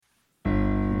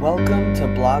Welcome to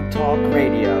Blog Talk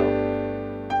Radio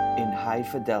in high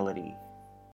fidelity.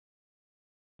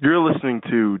 You're listening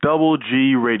to Double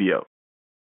G Radio.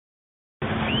 To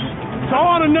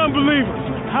all the non-believers,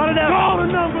 to all the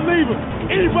non-believers,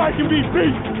 anybody can be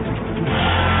beat.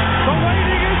 The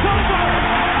waiting is over.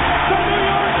 The New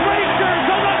York Rangers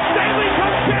are the Stanley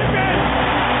Cup champions.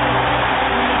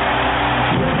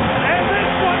 And this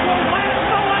one will last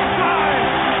a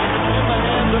lifetime. In the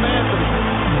hands of Anthony.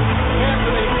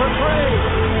 Anthony for three.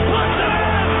 Puts it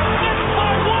in. It's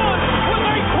by one with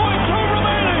 8.2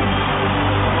 remaining.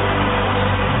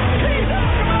 He's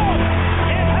out.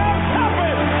 It has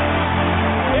happened.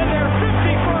 In their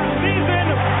 51st season,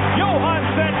 Johan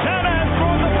Santana has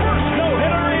thrown the first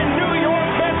no-hitter in New York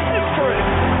Mets history.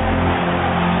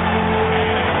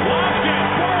 Lock it,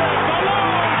 Torres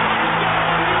alone.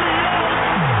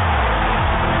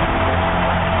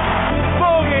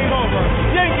 Ball game over.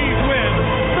 Yankees win.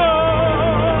 The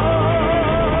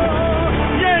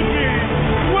Yankees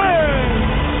win.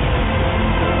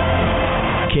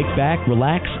 Kick back,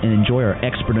 relax, and enjoy our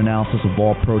expert analysis of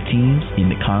all pro teams in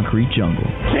the concrete jungle.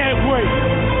 Can't wait.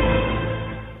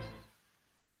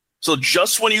 So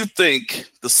just when you think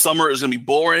the summer is going to be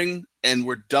boring and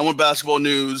we're done with basketball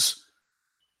news,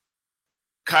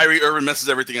 Kyrie Irving messes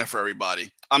everything up for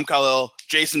everybody. I'm Kahlil.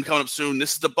 Jason coming up soon.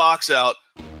 This is the Box Out.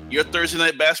 Your Thursday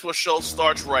night basketball show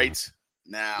starts right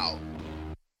now.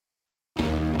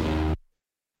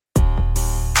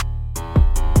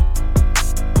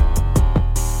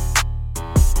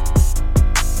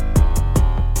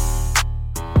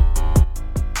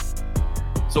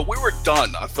 So we were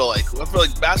done. I feel like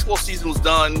basketball season was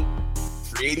done.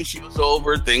 Free agency was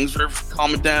over. Things are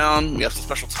calming down. We have some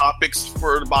special topics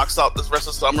for the Box Out this rest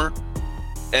of summer.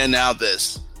 And now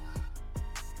this.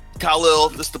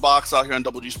 Kahlil, this is the Box Out here on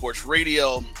Double G Sports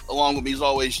Radio. Along with me, as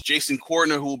always, Jason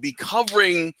Corner, who will be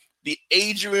covering the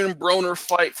Adrian Broner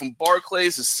fight from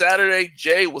Barclays this Saturday.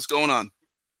 Jay, what's going on?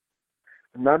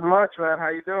 Not much, man. How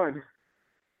you doing?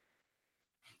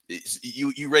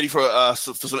 You ready for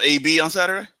some AB on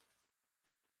Saturday?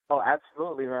 Oh,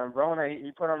 absolutely, man. Broner,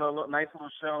 he put on a nice little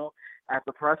show at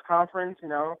the press conference. You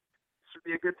know, should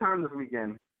be a good time this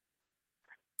weekend.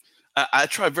 I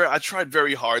tried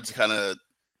very hard to kind of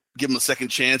give him a second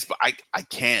chance, but I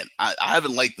can't. I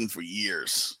haven't liked him for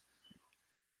years.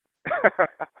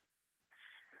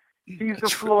 He's the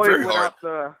Floyd without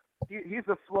he's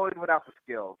the Floyd without the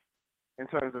skills in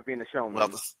terms of being a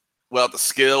showman. Without the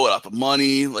skill, without the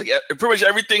money, like pretty much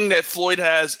everything that Floyd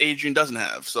has, Adrian doesn't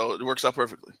have. So it works out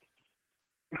perfectly.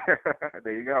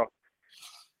 There you go.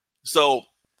 So,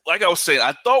 like I was saying,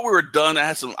 I thought we were done. I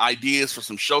had some ideas for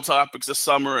some show topics this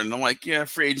summer, and I'm like, yeah,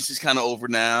 free agency's kind of over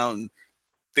now, and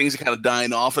things are kind of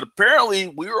dying off. And apparently,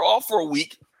 we were off for a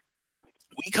week.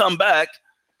 We come back.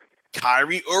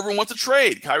 Kyrie Irving wants to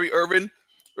trade. Kyrie Irving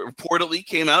reportedly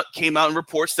came out in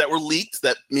reports that were leaked,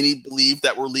 that many believe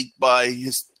that were leaked by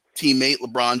his teammate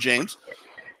LeBron James,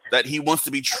 that he wants to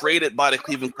be traded by the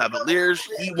Cleveland Cavaliers.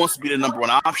 He wants to be the number one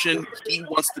option. He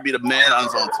wants to be the man on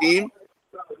his own team.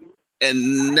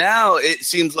 And now it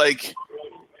seems like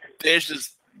there's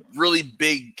this really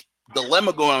big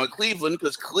dilemma going on with Cleveland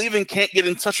because Cleveland can't get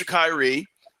in touch with Kyrie.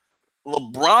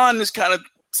 LeBron is kind of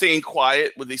staying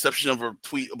quiet with the exception of a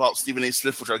tweet about Stephen A.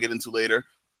 Smith, which I'll get into later.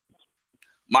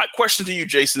 My question to you,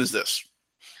 Jason, is this.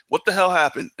 What the hell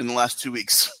happened in the last 2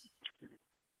 weeks?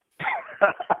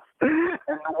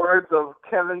 In the words of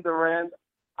Kevin Durant,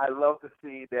 I love to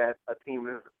see that a team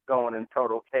is going in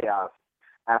total chaos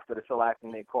after the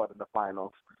shellacking they caught in the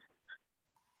finals.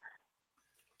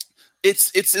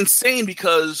 It's insane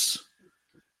because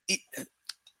I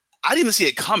didn't even see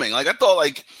it coming. Like I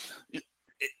thought,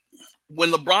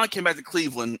 when LeBron came back to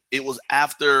Cleveland, it was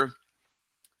after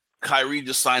Kyrie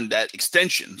just signed that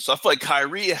extension. So I feel like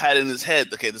Kyrie had in his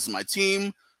head, okay, this is my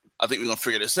team. I think we're going to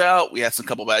figure this out. We had some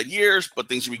couple bad years, but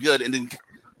things should be good. And then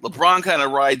LeBron kind of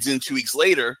rides in 2 weeks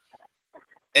later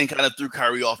and kind of threw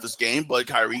Kyrie off this game, but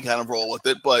Kyrie kind of rolled with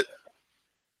it. But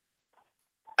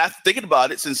after thinking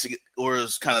about it, since it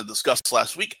was kind of discussed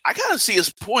last week, I kind of see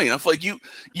his point. I feel like you're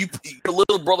a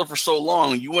little brother for so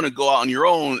long. You want to go out on your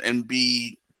own and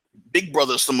be big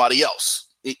brother to somebody else.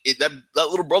 That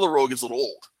little brother role gets a little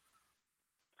old.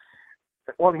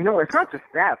 Well, it's not just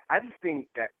that. I just think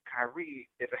that Kyrie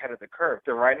is ahead of the curve.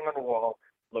 They're writing on the wall.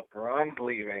 LeBron's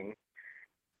leaving.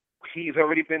 He's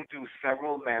already been through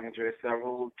several managers,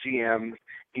 several GMs.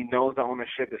 He knows the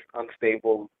ownership is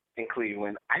unstable in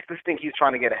Cleveland. I just think he's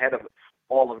trying to get ahead of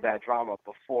all of that drama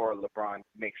before LeBron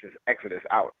makes his exodus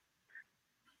out.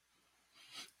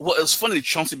 Well, it was funny.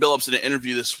 Chauncey Billups in an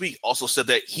interview this week also said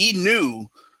that he knew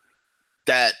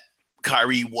that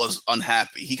Kyrie was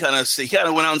unhappy. He kind of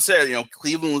went out and said,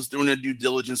 Cleveland was doing their due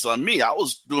diligence on me. I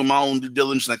was doing my own due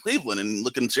diligence on Cleveland and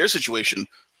looking into their situation.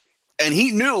 And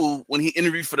he knew when he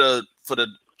interviewed for the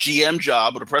GM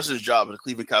job or the president's job of the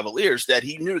Cleveland Cavaliers that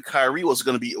he knew Kyrie was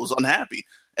unhappy,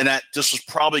 and that this was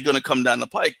probably going to come down the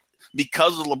pike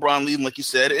because of LeBron leaving, like you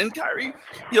said, and Kyrie.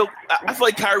 I feel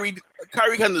like Kyrie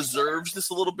kind of deserves this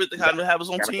a little bit to kind of have his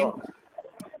own team.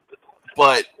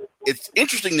 But it's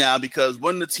interesting now because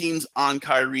one of the teams on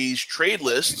Kyrie's trade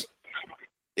list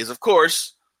is, of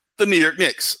course, the New York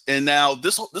Knicks. And now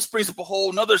this brings up a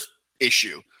whole nother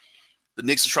issue. The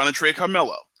Knicks are trying to trade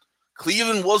Carmelo.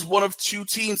 Cleveland was one of two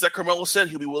teams that Carmelo said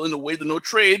he'll be willing to waive the no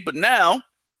trade, but now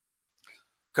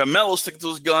Carmelo's sticking to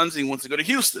his guns and he wants to go to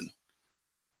Houston.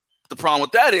 The problem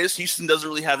with that is Houston doesn't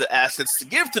really have the assets to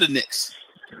give to the Knicks.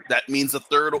 That means a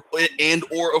third and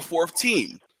or a fourth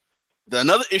team.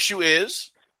 Another issue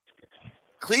is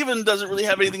Cleveland doesn't really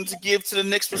have anything to give to the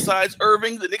Knicks besides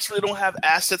Irving. The Knicks really don't have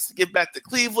assets to give back to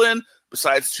Cleveland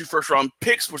besides 2 first-round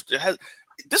picks,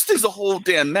 this thing's a whole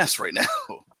damn mess right now.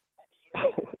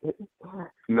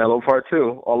 Melo Part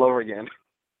 2 all over again.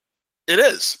 It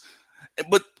is.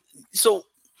 But so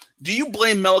do you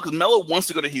blame Melo? Because Melo wants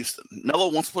to go to Houston. Melo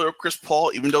wants to play with Chris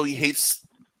Paul, even though he hates,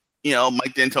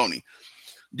 Mike D'Antoni.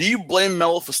 Do you blame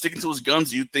Melo for sticking to his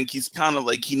guns? Do you think he's kind of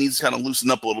like he needs to kind of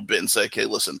loosen up a little bit and say, okay,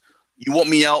 listen, you want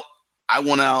me out, I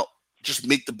want out, just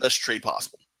make the best trade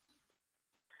possible?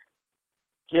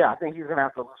 Yeah, I think he's going to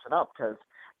have to loosen up because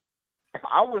if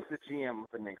I was the GM of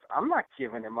the Knicks, I'm not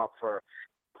giving him up for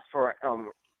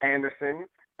Anderson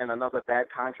and another bad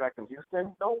contract in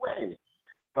Houston. No way.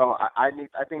 So I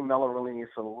think Melo really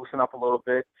needs to loosen up a little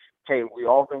bit. Hey, we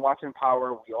all been watching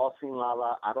Power. We all seen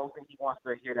Lala. I don't think he wants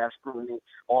to hear that scrutiny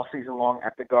all season long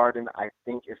at the Garden. I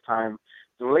think it's time.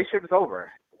 The relationship is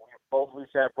over. We both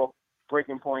reached that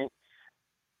breaking point.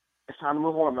 It's time to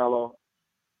move on, Melo.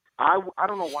 I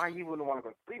don't know why he wouldn't want to go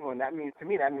to Cleveland. That means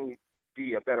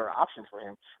be a better option for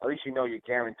him. At least you're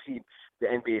guaranteed the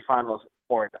NBA Finals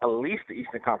or at least the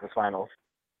Eastern Conference Finals.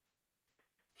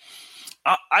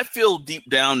 I feel deep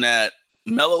down that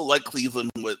Melo liked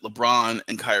Cleveland with LeBron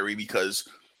and Kyrie because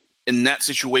in that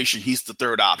situation, he's the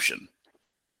third option.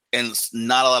 And it's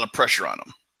not a lot of pressure on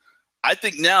him. I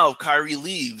think now if Kyrie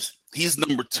leaves, he's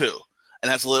number 2.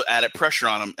 And that's a little added pressure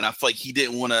on him. And I feel like he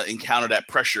didn't want to encounter that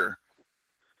pressure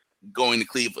going to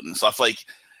Cleveland. And so I feel like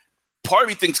part of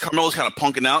me thinks Carmelo's kind of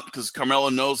punking out because Carmelo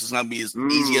knows it's not going to be as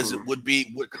easy as it would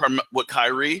be with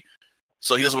Kyrie.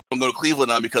 So he doesn't want to go to Cleveland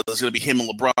now because it's going to be him and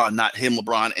LeBron, not him,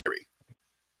 LeBron, and Kyrie.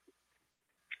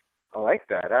 I like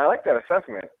that. I like that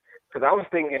assessment because I was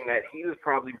thinking that he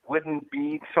probably wouldn't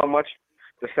be so much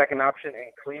the second option in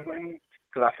Cleveland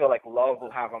because I feel like Love will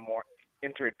have a more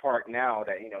intricate part now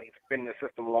that, he's been in the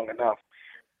system long enough.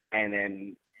 And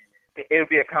then it'll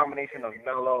be a combination of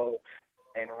Melo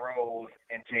and Rose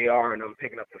and JR and them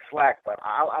picking up the slack. But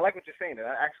I like what you're saying.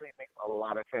 That actually makes a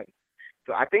lot of sense.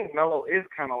 So I think Melo is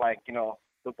kind of like,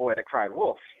 the boy that cried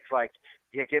wolf. He's like,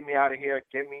 yeah, get me out of here.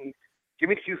 Give me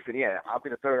to Houston. Yeah, I'll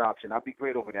be the third option. I'll be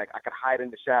great over there. I could hide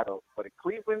in the shadows. But in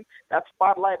Cleveland, that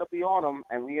spotlight will be on him,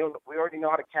 and we already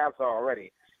know how the Cavs are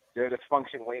already. They're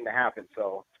dysfunction waiting to happen.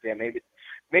 So, yeah, maybe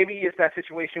it's that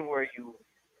situation where you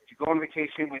go on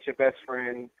vacation with your best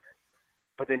friend,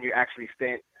 but then you actually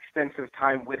spend extensive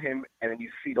time with him, and then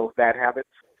you see those bad habits.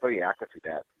 So, yeah, I could see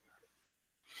that.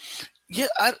 Yeah,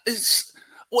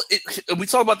 we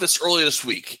talked about this earlier this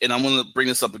week, and I'm going to bring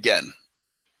this up again.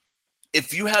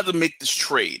 If you had to make this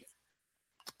trade,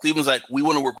 Cleveland's like, we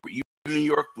want to work with you in New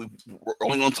York. We're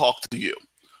only going to talk to you.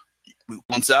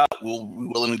 Once out, we're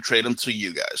willing to trade them to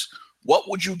you guys. What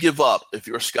would you give up if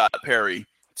you're Scott Perry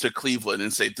to Cleveland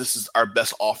and say, this is our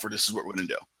best offer, this is what we're going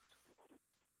to do?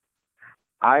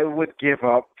 I would give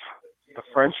up the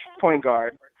French point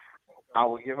guard. I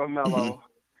would give up Melo. Mm-hmm.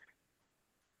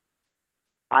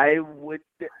 I would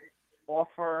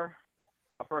offer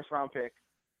a first-round pick,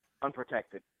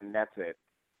 unprotected, and that's it.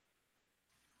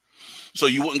 So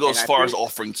you wouldn't go as far as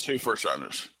offering 2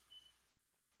 first-rounders?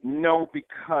 No,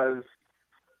 because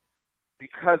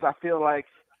I feel like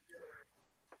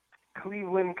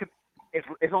Cleveland could.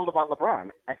 It's all about LeBron.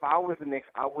 If I was the Knicks,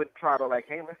 I would try to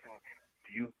hey, listen,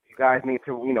 you guys need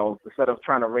to, instead of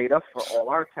trying to rate us for all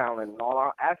our talent and all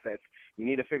our assets, you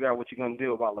need to figure out what you're going to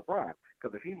do about LeBron.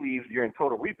 Because if he leaves, you're in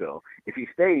total rebuild. If he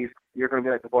stays, you're going to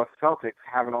be like the Boston Celtics,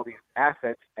 having all these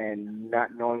assets and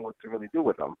not knowing what to really do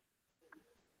with them.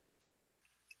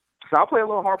 So I'll play a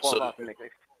little hardball about the Knicks,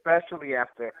 especially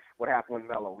after what happened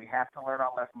with Melo. We have to learn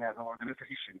our lesson as an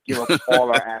organization. Give up all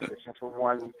our assets just for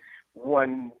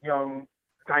one young,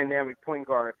 dynamic point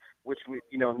guard, which New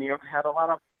York had a lot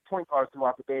of point guards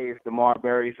throughout the days, the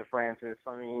Marburys, the Francis.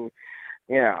 I mean,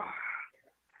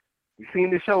 you've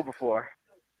seen this show before.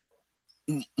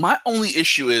 My only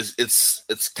issue is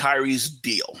it's Kyrie's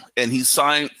deal, and he's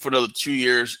signed for another 2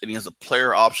 years, and he has a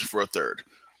player option for a third.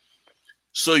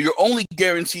 So you're only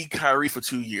guaranteed Kyrie for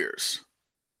 2 years.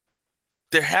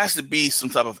 There has to be some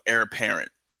type of heir apparent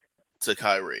to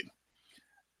Kyrie.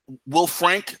 Will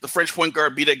Frank, the French point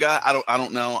guard, be that guy? I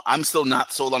don't know. I'm still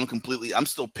not sold on him completely. I'm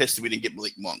still pissed that we didn't get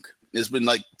Malik Monk. It's been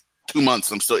like 2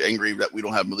 months. I'm still angry that we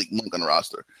don't have Malik Monk on the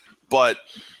roster. But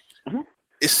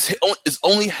it's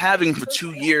only having for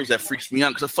 2 years that freaks me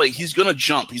out, because I feel like he's gonna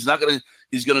jump. He's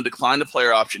gonna decline the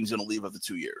player option. He's gonna leave after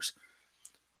 2 years.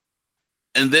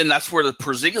 And then that's where the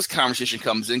Porzingis conversation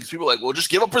comes in, because people are like, well, just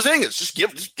give up Porzingis. Just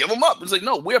give him up. It's like,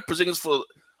 no, we have Porzingis for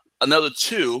another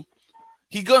 2.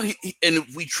 And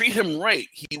if we treat him right,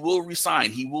 he will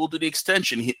resign. He will do the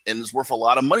extension, and it's worth a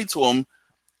lot of money to him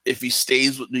if he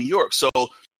stays with New York. So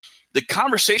the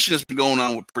conversation has been going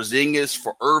on with Porzingis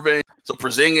for Irving. So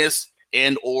Porzingis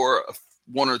and or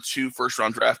 1 or 2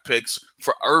 first-round draft picks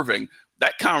for Irving.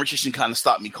 That conversation kind of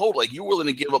stopped me cold. Like, you're willing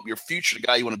to give up your future, the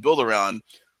guy you want to build around,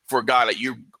 for a guy that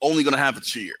you're only going to have for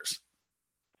 2 years.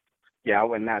 Yeah, I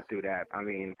would not do that. I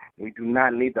mean, we do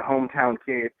not need the hometown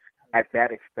kid at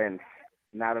that expense.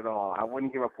 Not at all. I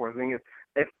wouldn't give up Porzingis.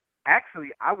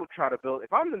 I would try to build.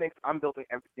 If I'm the Knicks, I'm building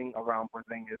everything around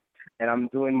Porzingis, and I'm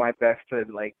doing my best to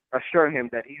assure him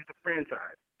that he's the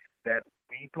franchise, that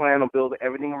we plan on building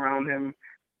everything around him.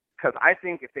 Because I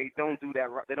think if they don't do that,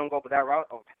 they don't go that route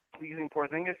of pleasing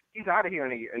Porzingis, he's out of here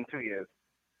in 2 years.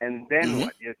 And then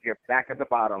what? You're back at the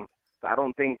bottom. So I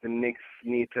don't think the Knicks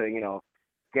need to,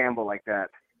 gamble like that.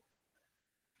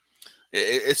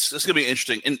 It's going to be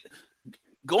interesting. And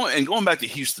going back to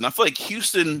Houston, I feel like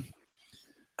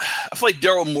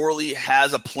Daryl Morey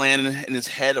has a plan in his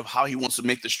head of how he wants to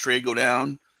make this trade go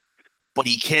down, but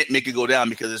he can't make it go down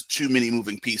because there's too many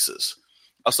moving pieces.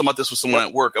 I was talking about this with someone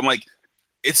at work. I'm like,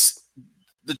 it's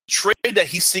the trade that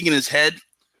he's seeing in his head.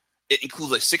 It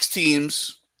includes like 6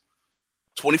 teams,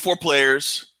 24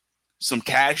 players, some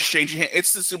cash changing hands.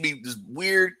 It's just going to be this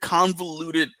weird,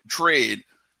 convoluted trade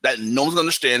that no one's going to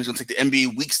understand. It's going to take the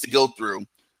NBA weeks to go through.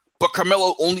 But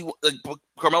Carmelo's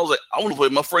like, I want to play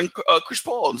with my friend Chris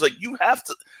Paul. And it's like, you have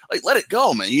to let it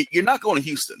go, man. You're not going to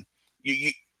Houston.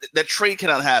 That trade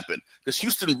cannot happen, because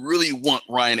Houston really want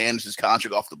Ryan Anderson's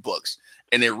contract off the books,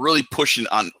 and they're really pushing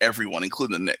on everyone,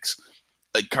 including the Knicks.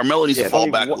 Like, Carmelo needs to fall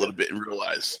back a little bit and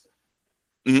realize.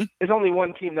 There's only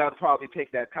one team that would probably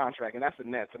take that contract, and that's the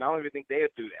Nets. And I don't even think they'd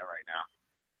do that right now.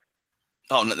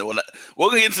 Oh no, we're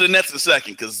gonna get into the Nets in a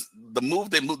second, because the move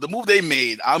they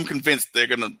made, I'm convinced they're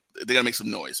gonna make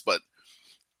some noise. But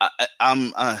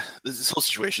this whole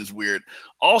situation is weird.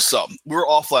 Also, we were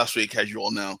off last week, as you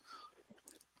all know.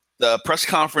 The press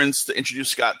conference to introduce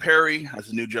Scott Perry as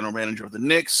the new general manager of the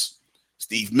Knicks.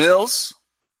 Steve Mills,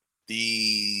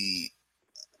 the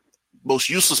most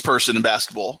useless person in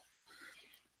basketball,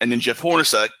 and then Jeff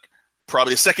Hornacek,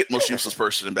 probably the second most useless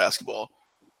person in basketball.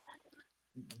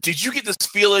 Did you get this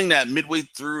feeling that midway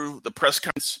through the press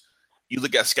conference, you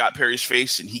look at Scott Perry's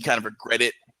face and he kind of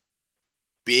regretted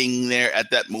being there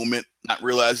at that moment, not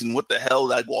realizing what the hell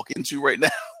did I walk into right now?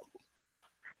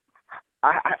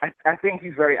 I think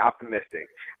he's very optimistic.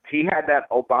 He had that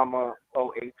Obama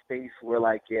 08 face where,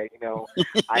 like, yeah,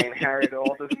 I inherited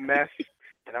all this mess,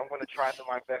 and I'm going to try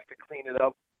my best to clean it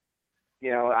up. He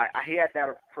had that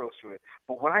approach to it.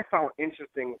 But what I found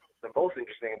interesting, the most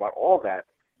interesting about all that,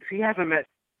 is he hasn't met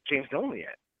James Dolan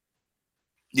yet.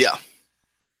 Yeah.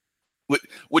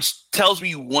 Which tells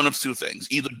me one of 2 things.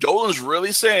 Either Dolan's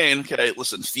really saying, okay,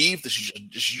 listen, Steve, this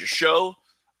is your show.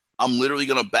 I'm literally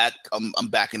going to I'm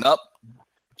backing up.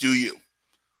 Do you?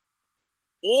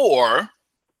 Or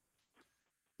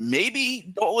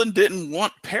maybe Dolan didn't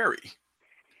want Perry.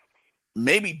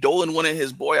 Maybe Dolan wanted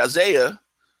his boy Isaiah,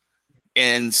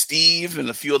 and Steve and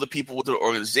a few other people with the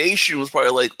organization was probably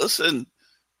like, listen,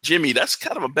 Jimmy, that's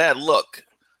kind of a bad look.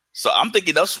 So I'm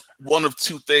thinking that's one of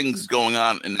 2 things going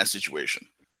on in that situation.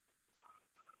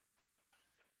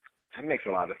 That makes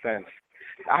a lot of sense.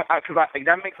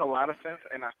 That makes a lot of sense,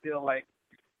 and I feel like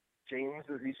James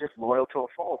he's just loyal to a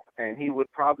fault, and he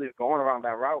would probably have gone around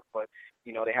that route, but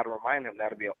they had to remind him that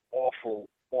would be an awful,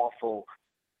 awful,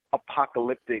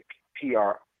 apocalyptic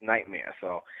PR nightmare.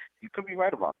 So you could be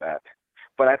right about that.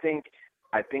 But I think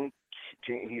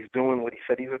he's doing what he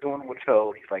said he was doing with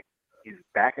Phil. He's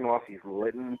backing off. He's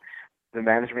letting the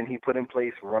management he put in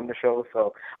place run the show.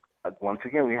 So once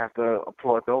again, we have to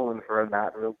applaud Dolan for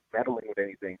not really meddling with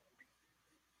anything.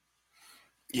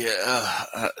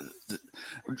 Yeah,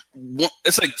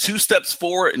 it's like 2 steps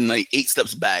forward and like 8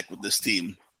 steps back with this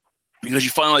team. Because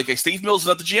you find like, hey, Steve Mills is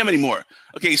not the GM anymore.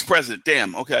 Okay, he's president.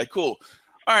 Damn. Okay, cool.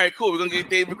 All right, cool. We're gonna get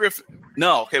David Griffin.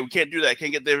 No, okay, we can't do that.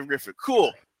 Can't get David Griffin.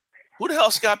 Cool. Who the hell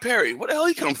is Scott Perry? Where the hell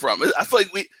he come from? I feel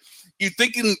like you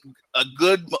thinking a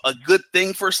good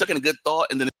thing for a second, a good thought,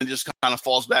 and then it just kind of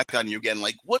falls back on you again.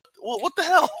 Like what the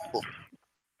hell?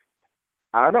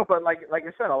 I don't know, but like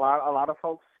I said, a lot of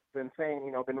folks been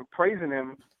saying, been praising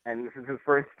him, and this is his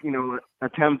first,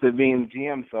 attempt at being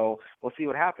GM. So we'll see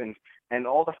what happens. And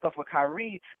all the stuff with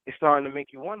Kyrie is starting to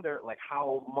make you wonder, like,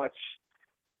 how much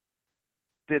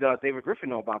did David Griffin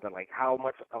know about that? Like, how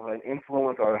much of an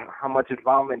influence or how much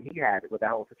involvement he had with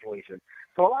that whole situation?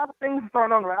 So a lot of things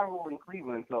starting to unravel in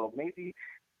Cleveland. So maybe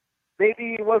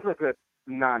it was a good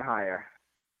non-hire.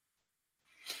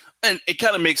 And it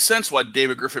kind of makes sense why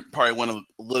David Griffin probably wanted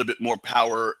a little bit more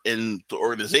power in the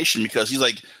organization, because he's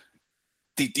like,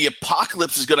 the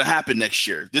apocalypse is going to happen next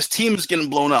year. This team is getting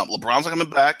blown up. LeBron's not coming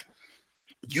back.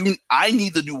 I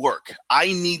need to do work. I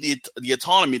need the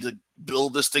autonomy to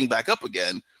build this thing back up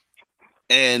again.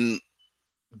 And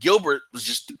Gilbert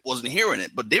wasn't hearing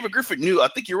it. But David Griffin knew. I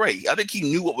think you're right. I think he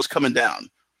knew what was coming down.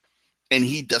 And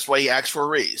that's why he asked for a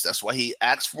raise. That's why he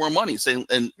asked for more money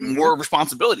and more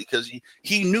responsibility, because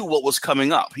he knew what was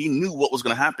coming up. He knew what was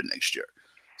going to happen next year.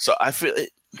 So I feel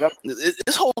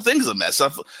this whole thing's a mess.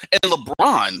 And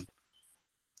LeBron,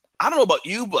 I don't know about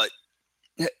you, but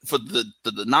for the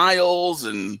denials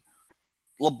and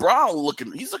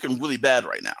LeBron he's looking really bad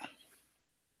right now.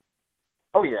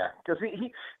 Oh yeah, because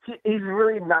he's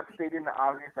really not stating the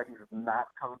obvious, like he's not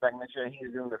coming back next year.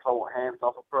 He's doing this whole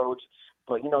hands-off approach,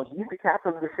 but he's the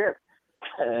captain of the ship,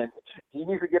 and he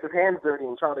needs to get his hands dirty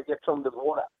and try to get some of the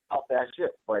water out that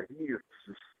ship. But he's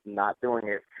just not doing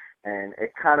it, and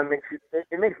it kind of makes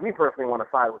me personally want to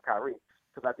side with Kyrie,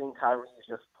 because I think Kyrie is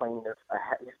just playing this.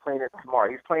 He's playing it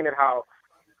smart. He's playing it how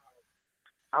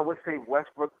I would say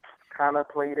Westbrook kind of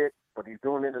played it, but he's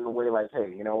doing it in a way like,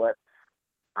 hey, you know what?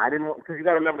 I didn't want, because you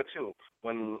got to remember too,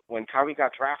 when Kyrie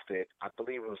got drafted, I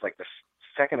believe it was like the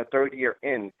second or third year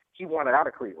in, he wanted out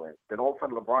of Cleveland. Then all of a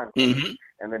sudden LeBron came,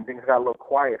 and then things got a little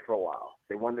quiet for a while.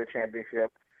 They won their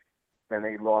championship, then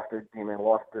they lost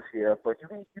this year. But you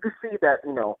can see that,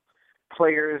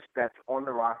 players that's on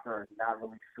the roster are not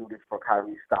really suited for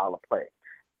Kyrie's style of play.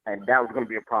 And that was going to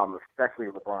be a problem, especially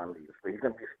if LeBron leaves. So he's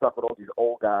going to be stuck with all these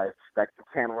old guys that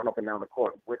can't run up and down the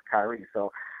court with Kyrie.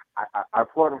 So I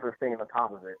applaud him for staying on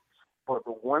top of it. But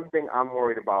the one thing I'm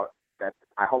worried about that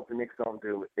I hope the Knicks don't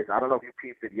do is, I don't know if you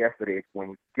peeped it yesterday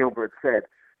when Gilbert said,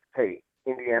 hey,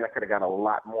 Indiana could have got a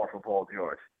lot more from Paul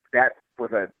George. That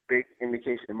was a big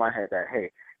indication in my head that, hey,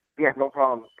 he has no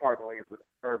problem parting ways with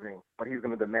Irving, but he's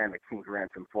going to demand a king's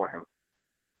ransom for him.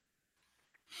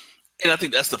 And I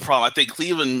think that's the problem. I think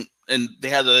Cleveland, and they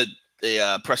had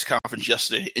a press conference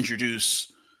yesterday to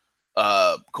introduce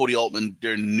Cody Altman,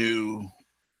 their new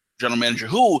general manager,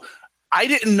 who I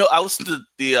didn't know. I listened to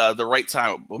the Right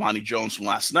Time with Monty Jones from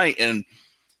last night, and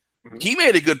he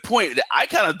made a good point that I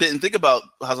kind of didn't think about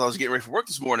as I was getting ready for work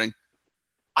this morning.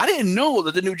 I didn't know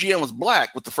that the new GM was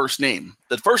black with the first name.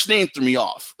 The first name threw me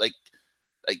off. Like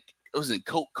was it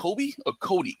Kobe or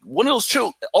Cody? One of those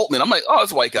two. Altman. I'm like, oh,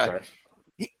 that's a white guy. Okay.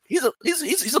 He's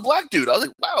a black dude. I was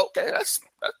like, wow, okay, that's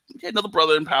okay, another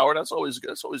brother in power. That's always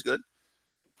good. That's always good.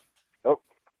 Oh,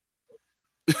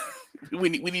 we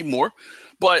need more,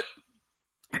 but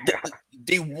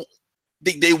they want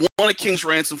a king's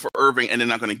ransom for Irving, and they're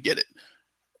not going to get it.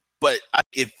 But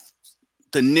if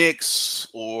the Knicks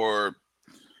or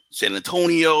San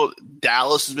Antonio,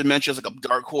 Dallas has been mentioned as like a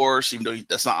dark horse, even though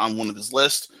that's not on one of his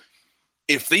lists.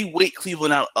 If they wait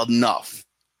Cleveland out enough.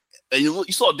 And you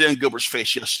saw Dan Gilbert's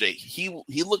face yesterday.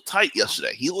 He looked tight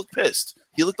yesterday. He looked pissed.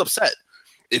 He looked upset.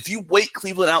 If you wait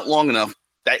Cleveland out long enough,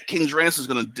 that king's ransom is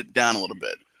going to dip down a little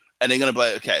bit, and they're going to be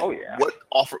like, okay,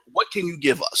 what can you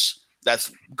give us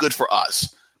that's good for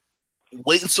us?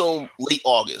 Wait until late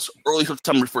August, early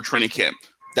September for training camp.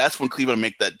 That's when Cleveland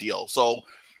make that deal. So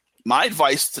my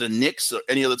advice to the Knicks or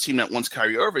any other team that wants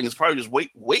Kyrie Irving is probably just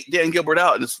wait Dan Gilbert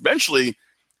out, and eventually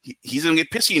he's going to get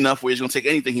pissy enough where he's going to take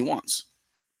anything he wants.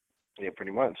 Yeah,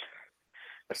 pretty much.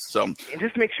 So it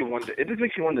just makes you wonder. It just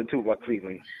makes you wonder too about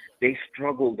Cleveland. They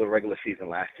struggled the regular season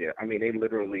last year. I mean, they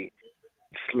literally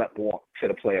sleptwalked to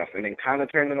the playoffs and then kind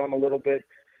of turned it on a little bit.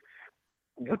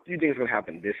 What do you think is going to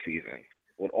happen this season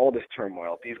with all this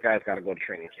turmoil? These guys got to go to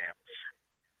training camp.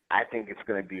 I think it's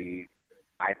going to be.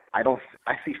 I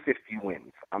see 50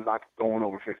 wins. I'm not going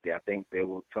over 50. I think they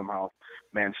will somehow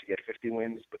manage to get 50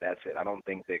 wins, but that's it. I don't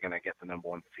think they're going to get the number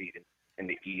one seed in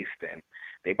the East, and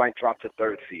they might drop to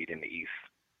third seed in the East.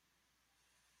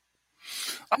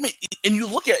 I mean, and you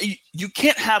look at you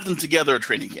can't have them together at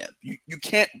training camp. You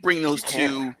can't bring those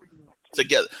two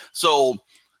together. So,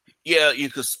 yeah,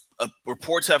 because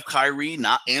reports have Kyrie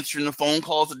not answering the phone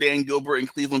calls to Dan Gilbert and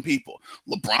Cleveland people.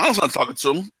 LeBron's not talking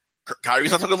to him.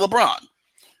 Kyrie's not talking to LeBron.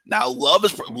 Now, Love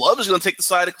is going to take the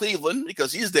side of Cleveland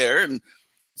because he's there, and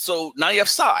so now you have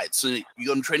sides. So you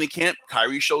go to training camp,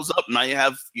 Kyrie shows up. Now you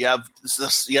have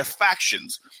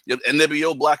factions. You have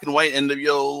NWO black and white,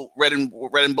 NWO red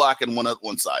and black, and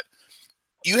one side.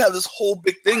 You have this whole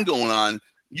big thing going on.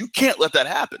 You can't let that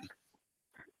happen.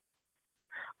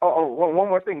 One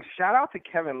more thing. Shout out to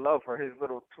Kevin Love for his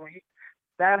little tweet.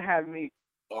 That had me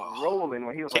rolling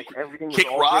when he was like, everything was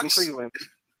all good in Cleveland.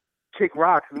 Kick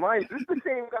rocks. Mind, this is the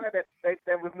same guy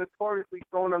that was notoriously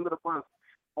thrown under the bus,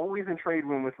 always in trade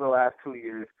rumors for the last 2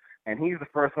 years, and he's the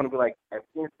first one to be like,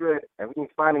 everything's good,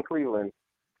 everything's fine in Cleveland.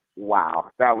 Wow,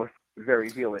 that was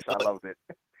very heelish. I loved it.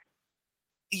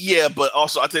 Yeah, but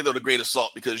also I think they're the great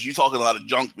assault because you're talking a lot of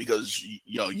junk because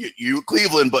you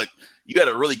Cleveland, but you had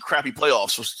a really crappy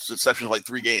playoffs with the exception of like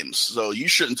 3 games, so you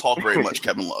shouldn't talk very much,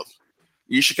 Kevin Love.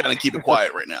 You should kind of keep it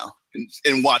quiet right now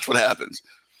and watch what happens.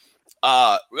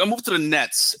 We're going to move to the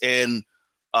Nets. And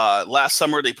last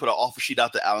summer, they put an offer sheet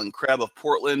out to Allen Crabbe of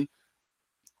Portland.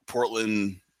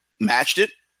 Portland matched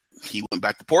it. He went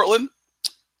back to Portland.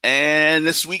 And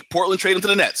this week, Portland traded him to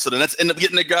the Nets. So the Nets end up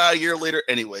getting the guy a year later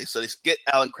anyway. So they get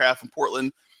Allen Crabbe from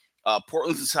Portland.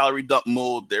 Portland's in salary dump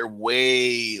mode. They're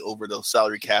way over the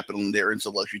salary cap and they're into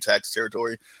luxury tax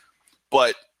territory.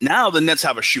 But now the Nets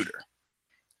have a shooter.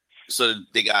 So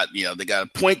they got a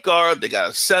point guard, they got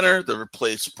a center to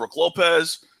replace Brook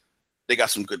Lopez. They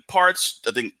got some good parts.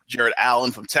 I think Jared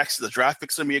Allen from Texas, the draft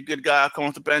pick's gonna be a good guy coming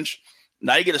off the bench.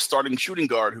 Now you get a starting shooting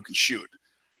guard who can shoot.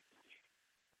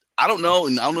 I don't know,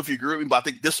 and I don't know if you agree with me, but I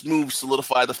think this move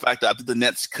solidified the fact that I think the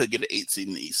Nets could get an 8 seed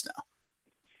in the East now.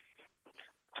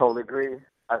 Totally agree.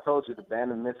 I told you the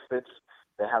band of misfits,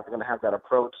 they're going to have that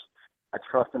approach. I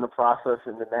trust in the process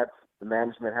in the Nets. The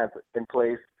management has it in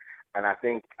place. And I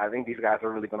think these guys are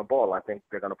really going to ball. I think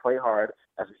they're going to play hard,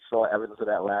 as we saw evidence of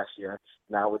that last year.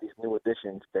 Now with these new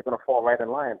additions, they're going to fall right in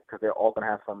line because they're all going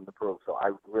to have something to prove. So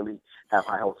I really have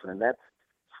high hopes for the Nets.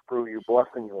 Screw you,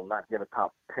 Boston. You will not get a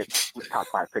top 5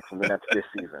 pick from the Nets this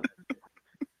season.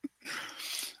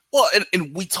 Well,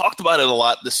 and we talked about it a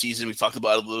lot this season. We talked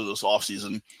about it a little this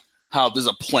offseason, how there's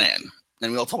a plan.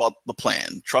 And we all talk about the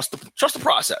plan. Trust the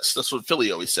process. That's what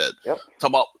Philly always said. Yep. Talk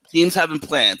about teams having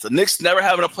plans. The Knicks never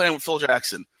having a plan with Phil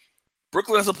Jackson.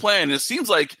 Brooklyn has a plan. And it seems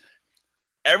like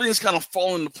everything's kind of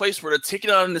falling into place where they're taking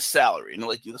on this salary. And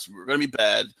they're like, listen, we're going to be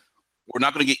bad. We're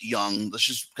not going to get young. Let's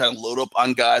just kind of load up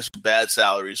on guys with bad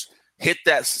salaries, hit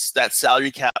that salary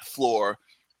cap floor,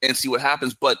 and see what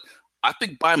happens. But I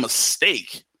think by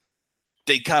mistake,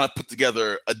 they kind of put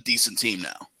together a decent team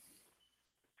now.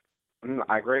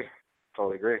 I agree.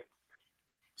 Totally agree.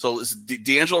 So it's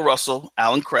D'Angelo Russell,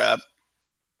 Allen Crabbe,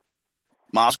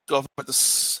 Moskov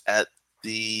at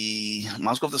the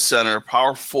center,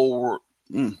 power forward.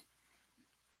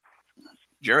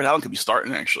 Jared Allen could be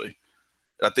starting actually.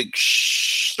 I think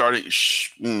starting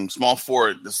small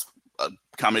forward. This a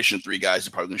combination of 3 guys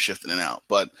are probably going to shift in and out.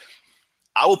 But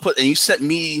I will put, and you sent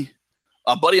me,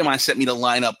 a buddy of mine sent me the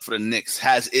lineup for the Knicks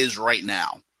as is right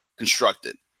now,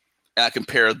 constructed, and I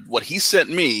compared what he sent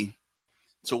me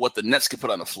to what the Nets could put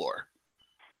on the floor.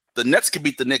 The Nets could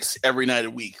beat the Knicks every night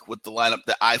of the week with the lineup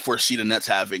that I foresee the Nets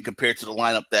having compared to the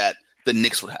lineup that the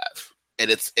Knicks would have. And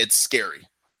it's scary.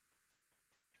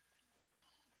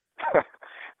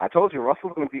 I told you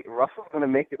Russell's going to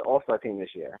make it All-Star team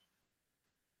this year.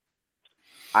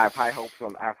 I have high hopes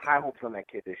on that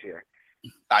kid this year.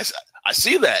 I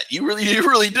see that. You really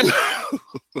do.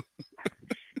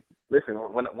 Listen,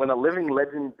 when a living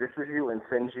legend disses you and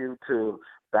sends you to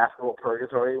basketball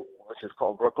purgatory, which is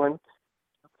called Brooklyn,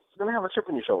 you're gonna have a chip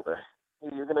on your shoulder.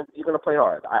 You're gonna play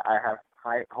hard. I have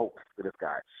high hopes for this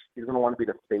guy. He's gonna want to be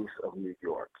the face of New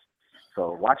York.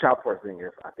 So watch out for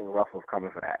Zingers. I think Russell's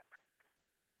coming for that.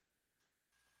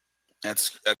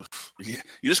 You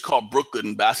just call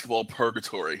Brooklyn basketball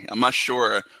purgatory. I'm not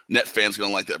sure Net fans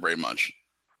gonna like that very much.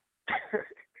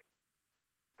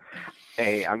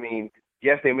 Hey, I mean,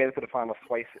 yes, they made it to the finals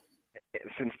twice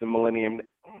since the millennium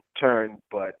turn,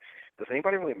 but does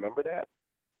anybody really remember that?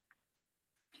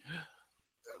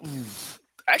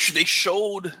 Actually,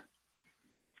 NBA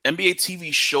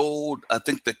TV showed, I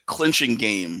think, the clinching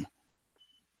game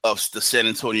of the San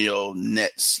Antonio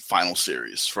Nets final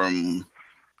series from,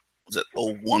 was it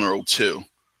 01 or 02?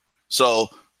 So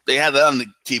they had that on the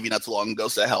TV not too long ago,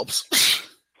 so that helps.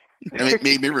 It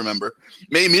made me remember.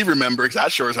 Because I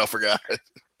sure as hell forgot.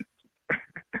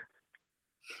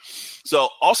 So,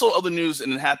 also other news,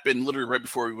 and it happened literally right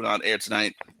before we went on air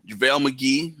tonight. JaVale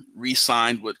McGee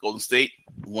re-signed with Golden State.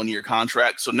 1-year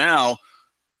contract. So now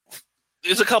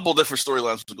there's a couple of different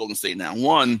storylines with Golden State now.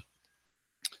 One,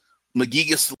 McGee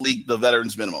gets the league the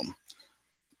veterans minimum.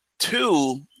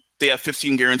 2, they have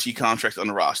 15 guaranteed contracts on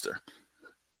the roster.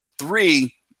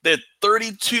 3, they're they're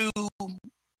going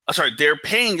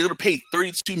to pay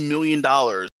 $32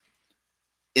 million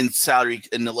in salary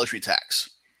in the luxury tax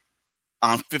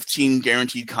on 15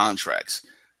 guaranteed contracts,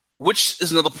 which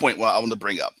is another point I want to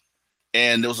bring up.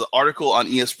 And there was an article on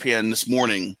ESPN this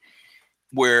morning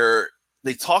where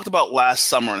they talked about last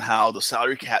summer and how the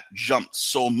salary cap jumped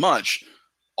so much.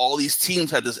 All these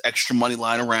teams had this extra money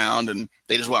lying around, and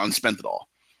they just went out and spent it all.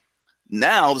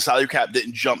 Now the salary cap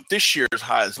didn't jump this year as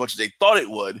high as much as they thought it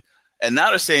would, and now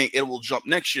they're saying it will jump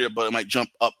next year, but it might jump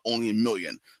up only $1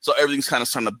 million. So everything's kind of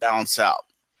starting to balance out.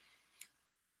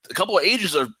 A couple of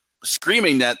agents are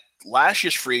screaming that last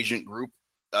year's free agent group,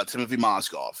 Timothy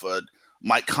Mozgov,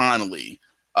 Mike Connolly,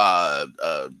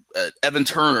 Evan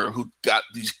Turner, who got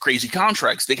these crazy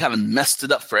contracts, they kind of messed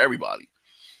it up for everybody.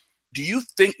 Do you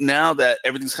think now that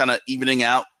everything's kind of evening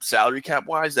out salary cap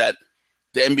wise, that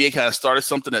the NBA kind of started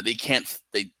something that they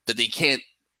can't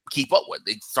keep up with?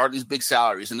 They started these big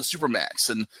salaries and the supermax,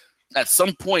 and at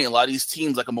some point, a lot of these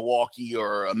teams like a Milwaukee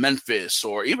or a Memphis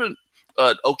or even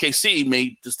OKC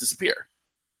may just disappear.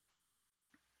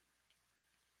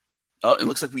 Oh, it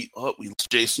looks like we lost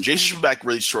Jason. Jason should be back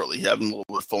really shortly. He's having a little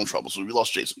bit of phone trouble, so we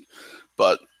lost Jason.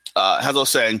 But as I was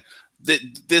saying,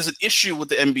 there's an issue with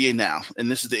the NBA now, and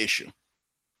this is the issue.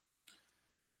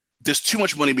 There's too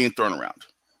much money being thrown around.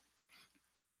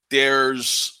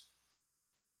 There's,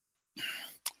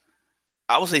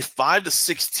 I would say, 5 to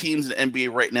 6 teams in the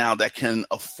NBA right now that can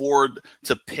afford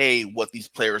to pay what these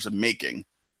players are making,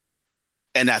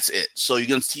 and that's it. So you're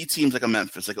going to see teams like a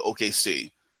Memphis, like an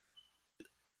OKC.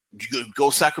 You go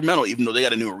Sacramento, even though they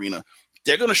got a new arena.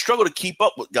 They're going to struggle to keep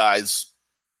up with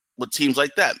teams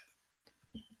like that.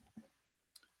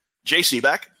 Jason, you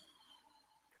back?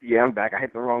 Yeah, I'm back. I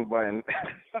hit the wrong button.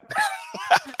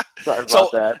 Sorry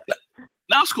about that.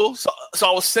 Now it's cool. So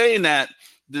I was saying that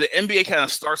the NBA kind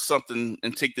of starts something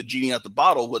and take the genie out the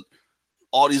bottle with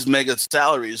all these mega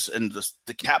salaries, and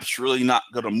the cap's really not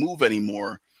going to move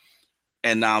anymore.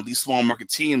 And now these small market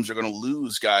teams are going to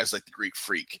lose guys like the Greek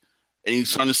Freak. And you're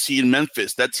starting to see in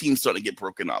Memphis, that team's starting to get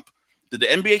broken up. Did the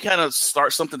NBA kind of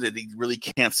start something that they really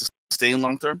can't sustain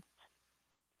long term?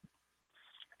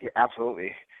 Yeah,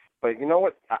 absolutely. But you know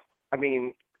what? I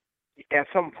mean, at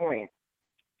some point,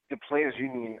 the players'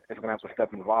 union is going to have to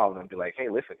step involved and be like, hey,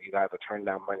 listen, you guys are turning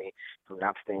down money from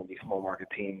not staying these small market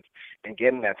teams and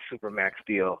getting that supermax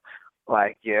deal.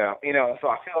 Like, yeah, so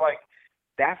I feel like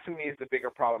that to me is the bigger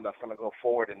problem that's going to go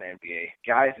forward in the NBA.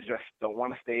 Guys just don't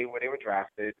want to stay where they were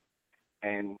drafted.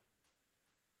 And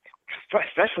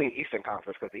especially in Eastern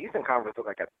Conference, because the Eastern Conference looks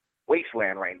like a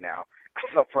wasteland right now.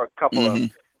 Except for a couple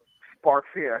of sparks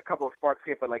here,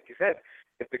 But like you said,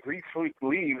 if the Greek Freak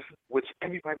leaves, which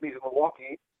everybody leaves in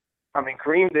Milwaukee, I mean,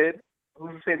 Kareem did.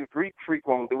 Who's to say the Greek Freak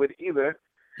won't do it either?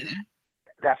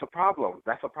 That's a problem.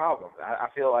 I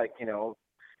feel like,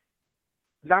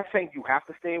 not saying you have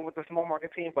to stay with the small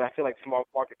market team, but I feel like small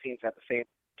market teams at the same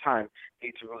time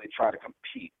need to really try to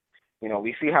compete.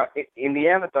 We see how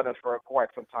Indiana done this for quite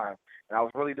some time. And I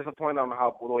was really disappointed on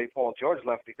how Paul George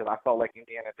left, because I felt like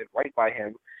Indiana did right by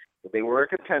him. But they were a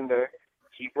contender.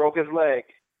 He broke his leg.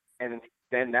 And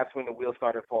then that's when the wheels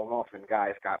started falling off and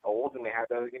guys got old and they had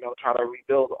to, try to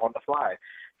rebuild on the fly.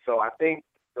 So I think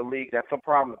the league, that's a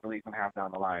problem that the league can have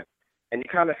down the line. And you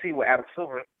kind of see where Adam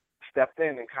Silver stepped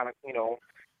in and kind of,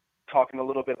 talking a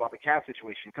little bit about the Cavs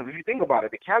situation. Because if you think about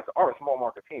it, the Cavs are a small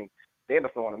market team. They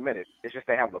just don't want to admit it. It's just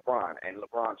they have LeBron, and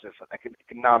LeBron's just an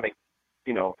economic,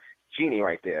 genie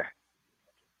right there.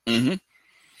 Mm-hmm.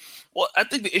 Well, I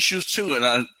think the issues too,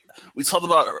 and we talked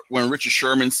about when Richard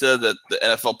Sherman said that the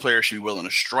NFL players should be willing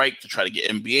to strike to try to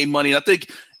get NBA money. And I think,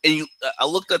 I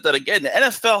looked at that again. The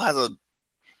NFL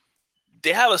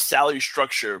have a salary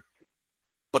structure,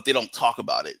 but they don't talk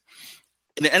about it.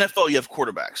 In the NFL, you have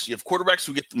quarterbacks. You have quarterbacks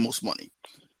who get the most money.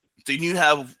 Then you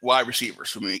have wide receivers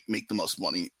who make the most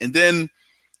money. And then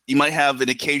you might have an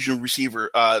occasional receiver,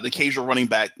 the occasional running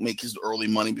back make his early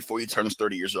money before he turns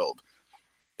 30 years old.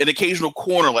 An occasional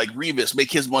corner like Revis make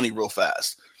his money real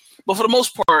fast. But for the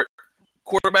most part,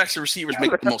 quarterbacks and receivers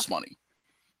make the most money.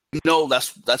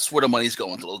 That's where the money's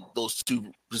going, to those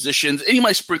two positions. And you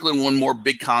might sprinkle in one more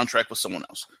big contract with someone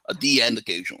else, a D-end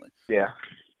occasionally. Yeah.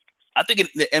 I think in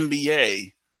the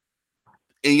NBA,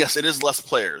 and yes, it is less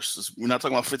players. We're not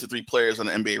talking about 53 players on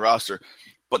the NBA roster,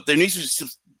 but there needs to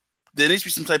be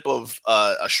some type of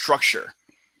a structure.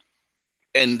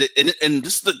 And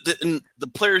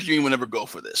the players union will never go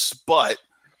for this, but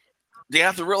they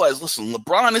have to realize, listen,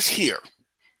 LeBron is here.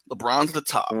 LeBron's at the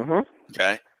top.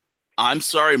 Okay. I'm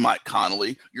sorry, Mike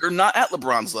Conley. You're not at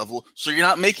LeBron's level, so you're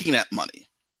not making that money.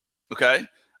 Okay.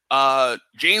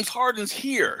 James Harden's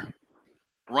here.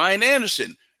 Ryan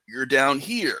Anderson, you're down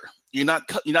here. You're not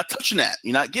touching that.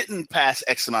 You're not getting past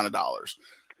X amount of dollars.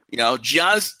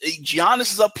 Giannis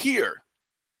is up here.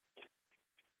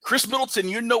 Chris Middleton,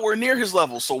 you're nowhere near his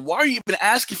level. So why are you even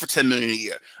asking for $10 million a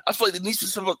year? I feel like there needs to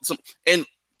be some. And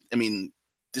I mean,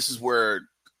 this is where a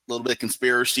little bit of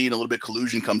conspiracy and a little bit of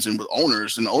collusion comes in with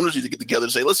owners, and the owners need to get together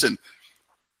and say, listen,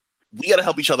 we got to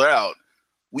help each other out.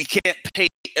 We can't pay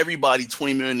everybody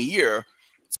 $20 million a year.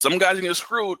 Some guys are going to get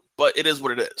screwed, but it is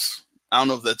what it is. I don't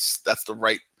know if that's the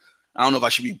right. I don't know if I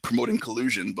should be promoting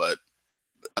collusion, but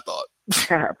I thought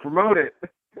promote it.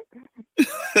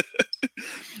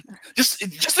 just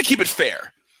to keep it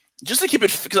fair,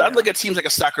 because I'd look at teams like a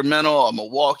Sacramento, a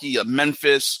Milwaukee, a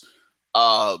Memphis.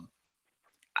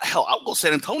 Hell, I'll go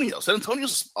San Antonio. San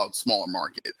Antonio's a smaller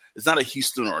market. It's not a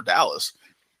Houston or a Dallas.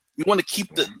 You want to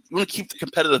keep the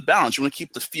competitive balance. You want to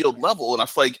keep the field level, and I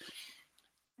feel like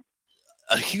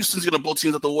Houston's going to blow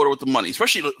teams out the water with the money,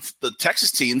 especially the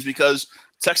Texas teams, because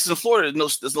Texas and Florida,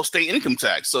 there's no state income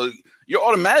tax, so you're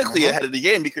automatically ahead of the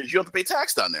game because you don't have to pay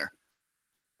tax down there.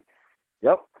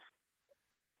 Yep.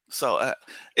 So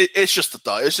it's just a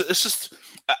thought. It's just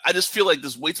I just feel like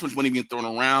there's way too much money being thrown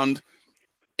around,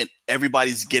 and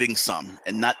everybody's getting some,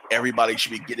 and not everybody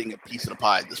should be getting a piece of the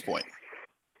pie at this point.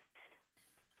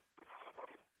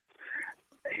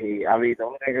 Hey, I mean, the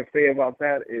only thing I can say about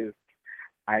that is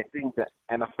I think that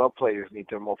NFL players need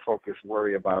to more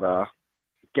worry about a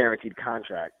guaranteed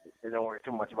contract. They don't worry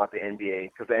too much about the NBA,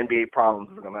 because the NBA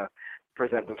problems are going to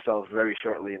present themselves very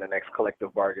shortly in the next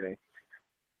collective bargaining.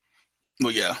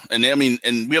 Well, yeah, and I mean,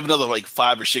 and we have another like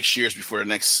 5 or 6 years before the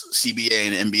next CBA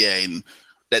and NBA, and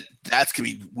that's gonna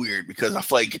be weird, because I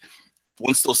feel like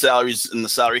once those salaries and the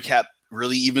salary cap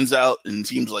really evens out, and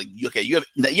teams like, okay, you have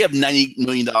 $90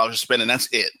 million to spend, and that's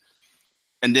it.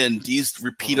 And then these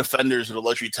repeat offenders of the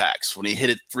luxury tax, when they hit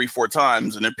it 3-4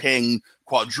 times and they're paying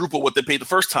quadruple what they paid the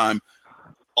first time,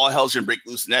 all hell's gonna break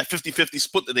loose. And that 50-50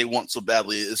 split that they want so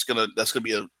badly, that's gonna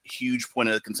be a huge point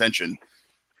of contention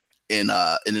in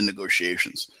the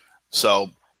negotiations. So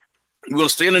we're gonna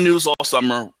stay in the news all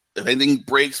summer. If anything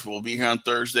breaks, we'll be here on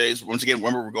Thursdays. Once again,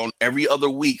 remember, we're going every other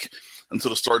week until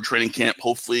the start of training camp.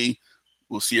 Hopefully,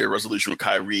 we'll see a resolution with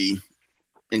Kyrie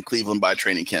in Cleveland by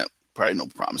training camp. Probably no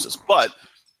promises, but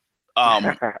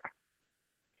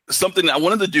something I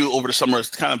wanted to do over the summer is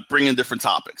kind of bring in different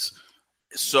topics.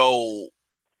 So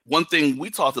one thing we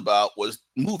talked about was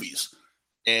movies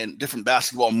and different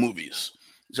basketball movies.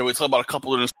 So we talked about a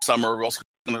couple in the summer. We're also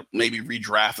going to maybe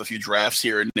redraft a few drafts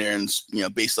here and there, and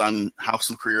based on how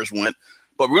some careers went.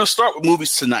 But we're going to start with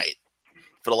movies tonight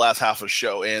for the last half of the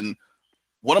show. And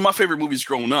one of my favorite movies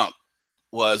growing up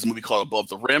was a movie called Above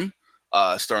the Rim,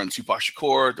 starring Tupac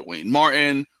Shakur, Duane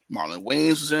Martin, Marlon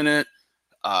Wayans was in it.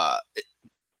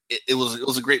 It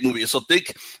was a great movie. So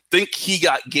think he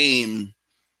got game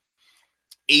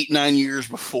 8-9 years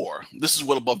before. This is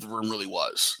what Above the Rim really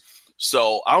was.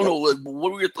 So I don't know,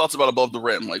 what were your thoughts about Above the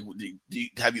Rim? Like,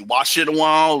 have you watched it in a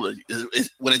while?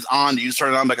 When it's on, do you just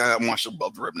turn it on like, I haven't watched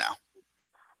Above the Rim now?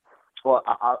 Well,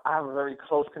 I have a very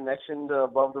close connection to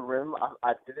Above the Rim.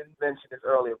 I didn't mention this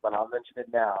earlier, but I'll mention it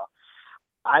now.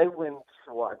 I grew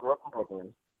up in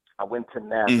Brooklyn. I went to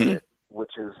Nazareth,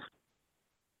 which is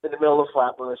in the middle of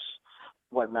Flatbush,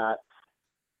 whatnot.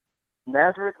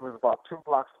 Nazareth was about 2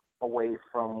 blocks away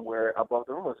from where Above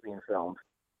the Rim was being filmed.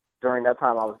 During that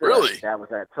time, I was there. Really? That was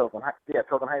at Tilton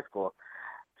High School.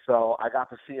 So I got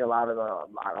to see a lot of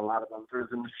them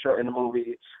in the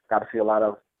movie. Got to see a lot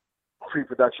of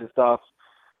pre-production stuff.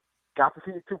 Got to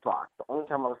see Tupac. The only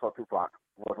time I ever saw Tupac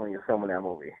was when he was filming that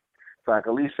movie. So I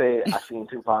can at least say I seen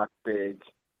Tupac big.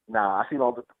 Nah, I seen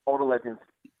all the legends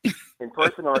in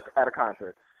person or at a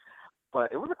concert.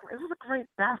 But it was a great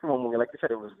basketball movie. Like you said,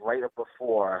 it was right up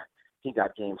before he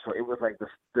got game. So it was like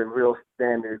the real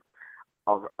standard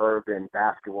of urban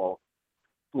basketball,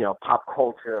 pop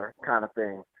culture kind of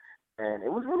thing. And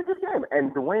it was a really good game.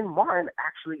 And Duane Martin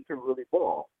actually can really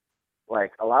ball.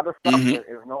 Like, a lot of stuff is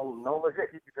no legit.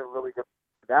 He's a really good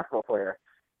basketball player.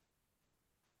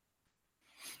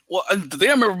 Well, the thing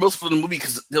I remember most from the movie,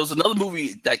 because there was another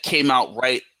movie that came out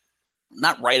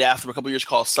not right after, a couple of years,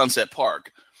 called Sunset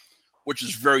Park, which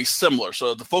is very similar.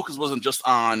 So the focus wasn't just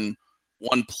on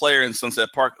one player in Sunset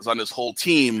Park, it was on this whole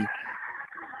team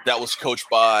that was coached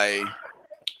by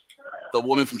the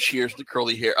woman from Cheers, the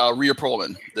curly hair, Rhea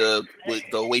Perlman, the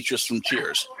waitress from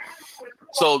Cheers.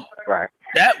 So right.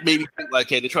 that made me think like,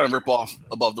 hey, they're trying to rip off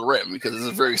Above the Rim because it's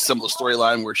a very similar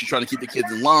storyline where she's trying to keep the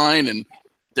kids in line and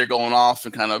they're going off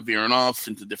and kind of veering off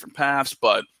into different paths.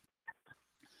 But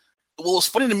what was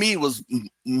funny to me was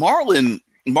Marlon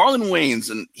Wayans,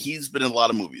 and he's been in a lot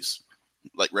of movies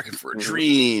like Wrecking for a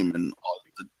Dream and all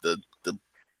the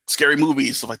scary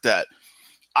movies, stuff like that.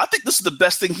 I think this is the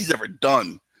best thing he's ever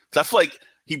done. I feel like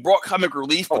he brought comic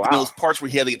relief, but then those parts where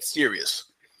he had to get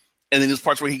serious. And then there's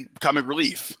parts where he comic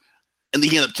relief. And then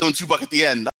he ended up killing Tupac at the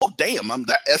end. Oh, damn.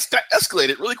 That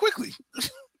escalated really quickly.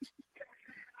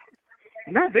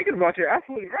 Now thinking about it, you're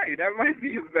absolutely right. That might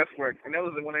be his best work. And that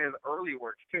was one of his early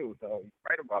works, too. So you're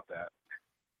right about that.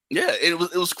 Yeah, it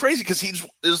was crazy because it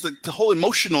was the whole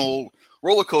emotional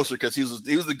roller coaster because he was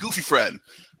the goofy friend.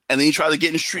 And then he tried to get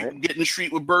in the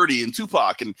street with Birdie and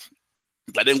Tupac. And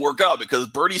that didn't work out because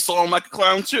Birdie saw him like a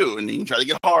clown too, and he tried to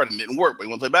get hard and it didn't work. But he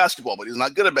wanted to play basketball, but he's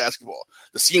not good at basketball.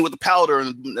 The scene with the powder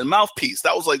and the mouthpiece,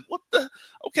 that was like, what the?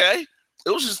 Okay, it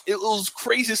was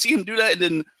crazy to see him do that. And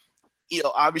then,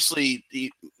 obviously,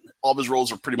 all of his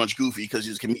roles are pretty much goofy because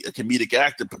he's a comedic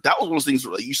actor. But that was one of those things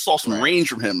where you saw some range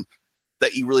from him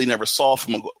that you really never saw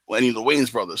from any of the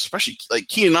Wayans brothers. Especially like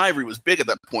Keenen Ivory was big at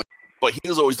that point, but he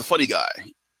was always the funny guy.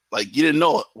 Like you didn't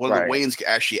know one of the Wayans could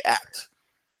actually act.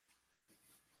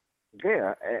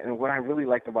 Yeah, and what I really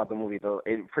liked about the movie, though,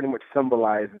 it pretty much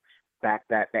symbolized back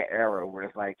that era where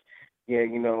it's like, yeah,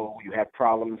 you have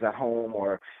problems at home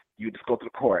or you just go to the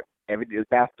court. The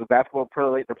basketball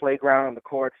play, the playground, the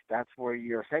courts, that's where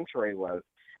your sanctuary was.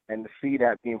 And to see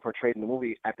that being portrayed in the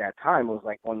movie at that time was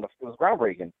like it was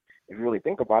groundbreaking, if you really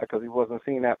think about it, because he wasn't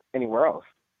seeing that anywhere else.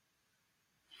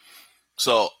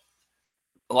 So,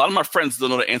 a lot of my friends don't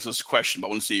know the answer to this question, but I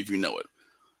want to see if you know it.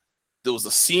 There was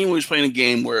a scene where he was playing a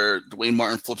game where Duane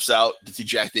Martin flips out, Dizzy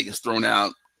Jack Day gets thrown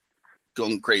out,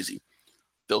 going crazy.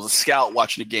 There was a scout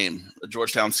watching the game, a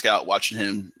Georgetown scout watching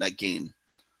him that game.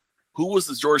 Who was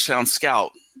the Georgetown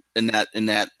scout in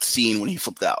that scene when he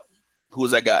flipped out? Who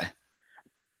was that guy?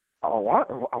 Oh,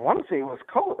 I want to say it was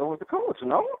coach. It was the coach,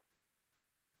 no?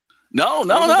 No.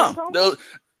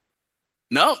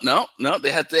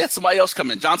 They had somebody else come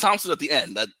in. John Thompson at the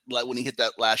end, like when he hit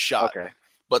that last shot. Okay.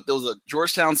 But there was a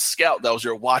Georgetown scout that was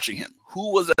there watching him.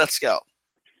 Who was that scout?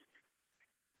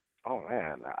 Oh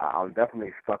man, I'm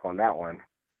definitely stuck on that one.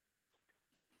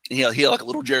 He had like a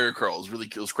little Jerry curl.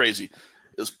 It was crazy.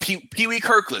 It was Pee Wee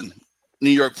Kirkland, New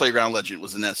York playground legend,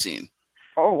 was in that scene.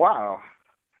 Oh wow.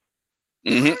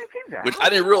 Mm-hmm. Which I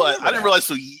didn't realize. I didn't realize.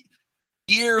 So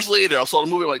years later, I saw the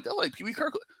movie like, like Pee Wee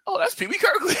Kirkland. Oh, that's Pee Wee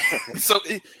Kirkland. so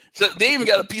they even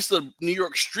got a piece of New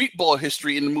York street ball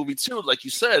history in the movie too, like you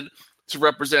said, to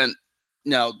represent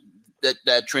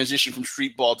that transition from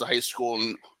street ball to high school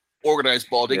and organized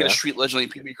ball. They get a street legend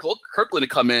like Pee Wee Kirkland to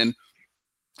come in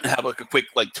and have like a quick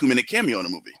 2-minute cameo in the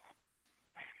movie,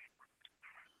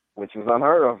 which was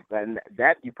unheard of. And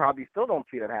that you probably still don't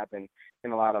see that happen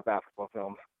in a lot of basketball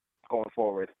films going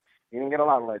forward. You don't get a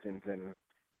lot of legends and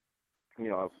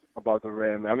Above the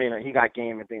Rim. I mean, he got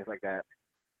game and things like that.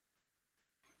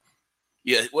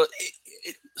 Yeah. Well,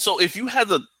 so if you had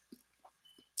the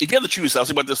choice, I was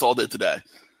thinking about this all day today.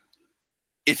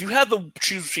 If you had the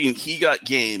choose between He Got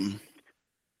Game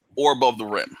or Above the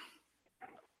Rim,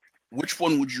 which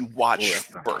one would you watch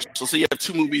first? So say you have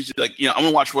two movies, I'm gonna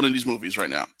watch one of these movies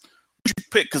right now. Would you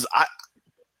pick? Because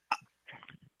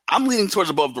I'm leaning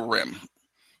towards Above the Rim.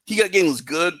 He Got Game was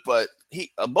good, but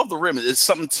Above the Rim is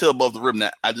something to Above the Rim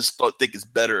that I just think is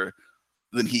better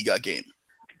than He Got Game.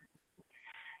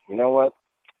 You know what?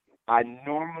 I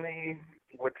normally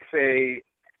would say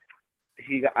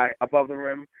Above the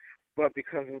Rim, but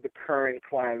because of the current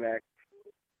climax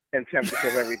and temperature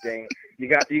of everything, you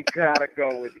gotta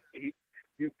go with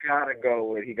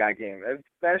He Got Game,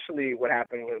 especially what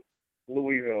happened with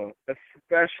Louisville,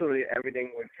 especially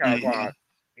everything with Carolina.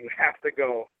 You have to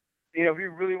go. If you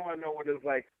really want to know what it's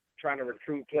like trying to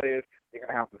recruit players, you're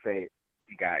gonna have to say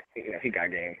He Got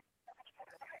Game.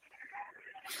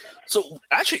 So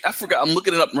actually, I forgot. I'm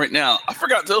looking it up right now. I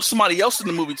forgot there was somebody else in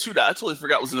the movie too that I totally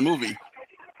forgot was in the movie.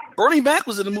 Bernie Mac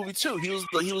was in the movie too. He was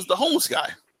the homeless guy.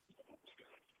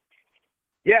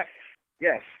 Yes.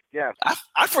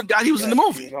 I forgot he was in the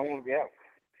movie. Yeah.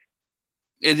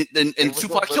 And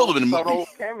Tupac killed him in the movie.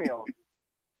 Cameo.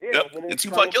 Yeah, yep. And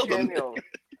Tupac killed him.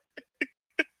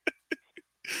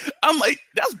 I'm like,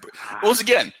 that's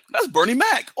Bernie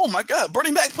Mac. Oh my God,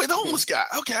 Bernie Mac played the homeless guy.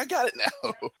 Okay, I got it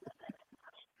now.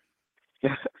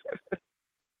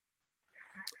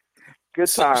 Good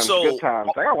times. I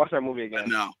gotta watch that movie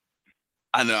again.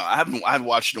 I know. I haven't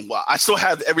watched it in a while. I still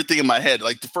have everything in my head.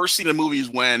 Like the first scene of the movie is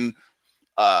when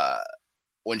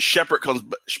Shepard comes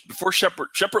before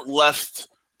Shepard left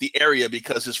the area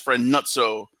because his friend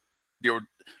Nutso, it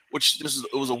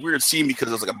was a weird scene because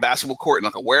it was like a basketball court in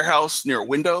like a warehouse near a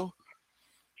window,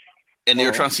 and they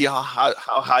were trying to see how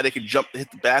high they could jump to hit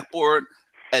the backboard,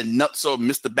 and Nutso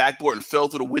missed the backboard and fell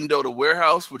through the window of the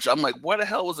warehouse, which I'm like, why the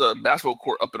hell was a basketball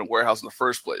court up in a warehouse in the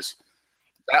first place?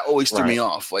 That always threw me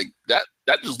off. Like that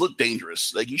just looked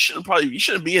dangerous. Like you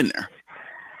shouldn't be in there.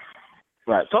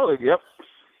 Right. Totally. Yep.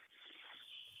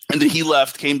 And then he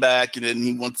left, came back, and then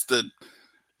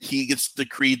he gets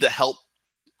decreed to help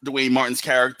Duane Martin's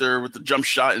character with the jump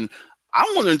shot. And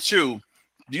I'm wondering too,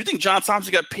 do you think John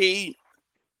Thompson got paid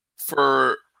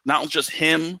for not just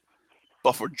him,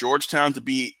 but for Georgetown to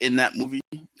be in that movie?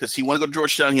 Because he wanted to go to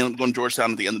Georgetown, he ended up going to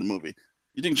Georgetown at the end of the movie.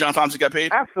 You think John Thompson got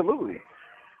paid? Absolutely.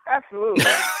 Because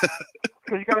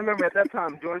you got to remember at that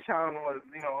time, Georgetown was,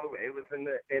 it was in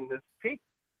this peak.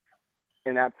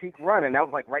 In that peak run, and that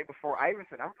was like right before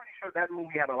Iverson. I'm pretty sure that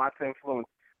movie had a lot to influence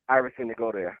Iverson to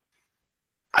go there.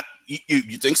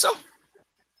 You think so?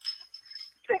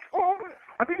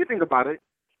 I think you think about it.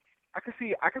 I could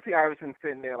see Iverson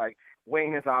sitting there like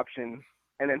weighing his options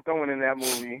and then throwing in that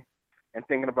movie and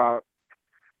thinking about,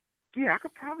 I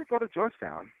could probably go to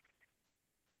Georgetown.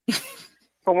 If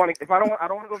I don't want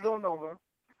to go Villanova.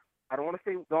 I don't want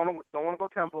to don't want to go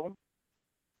Temple.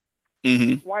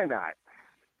 Mm-hmm. Why not?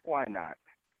 Why not?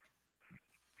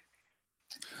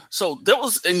 So there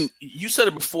was, and you said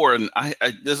it before, and I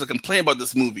there's a complaint about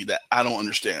this movie that I don't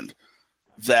understand,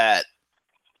 that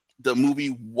the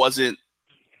movie wasn't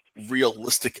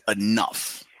realistic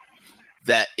enough,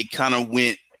 that it kind of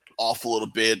went off a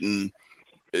little bit and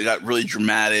it got really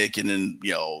dramatic, and then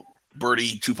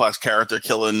Bertie Tupac's character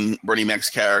killing Bernie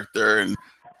Mac's character and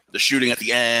the shooting at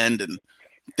the end, and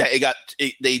that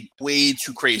they way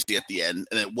too crazy at the end,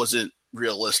 and it wasn't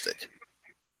realistic.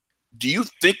 Do you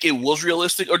think it was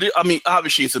realistic, or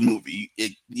obviously it's a movie.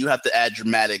 You have to add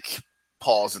dramatic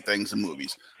pause and things in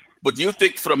movies, but do you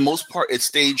think for the most part it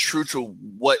stayed true to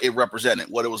what it represented,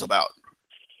 what it was about?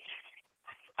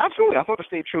 Absolutely, I thought it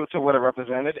stayed true to what it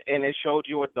represented, and it showed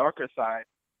you a darker side.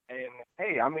 And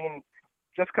hey,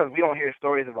 just because we don't hear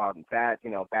stories about bad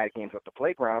games at the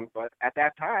playground, but at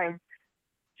that time,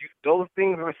 those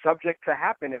things were subject to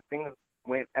happen if things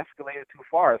escalated too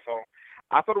far. So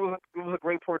I thought it was a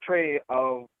great portray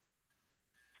of,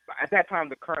 at that time,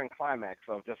 the current climax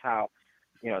of just how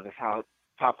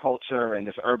pop culture and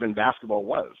this urban basketball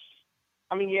was.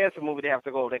 It's a movie they got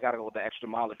to go the extra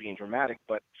mile of being dramatic,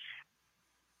 but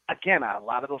again, a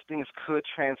lot of those things could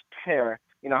transpire.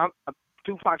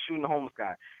 Tupac shooting the homeless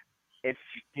guy. It's,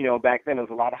 back then there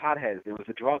was a lot of hotheads. There was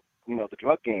the drug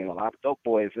game, a lot of dope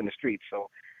boys in the streets. So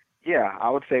yeah, I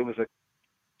would say it was a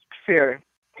fair,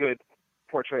 good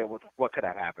portrayal of what could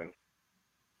have happened.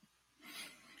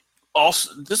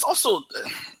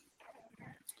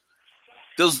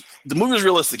 The movie was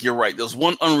realistic. You're right. There was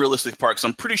one unrealistic part, because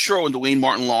I'm pretty sure when Duane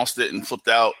Martin lost it and flipped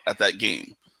out at that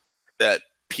game that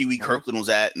Pee Wee Kirkland was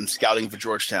at and scouting for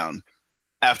Georgetown,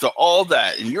 after all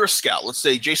that, and you're a scout, let's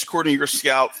say Jason Courtney, you're a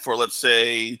scout for, let's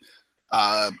say,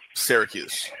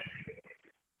 Syracuse.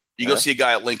 You go see a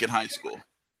guy at Lincoln High School.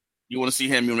 You want to see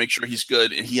him, you want to make sure he's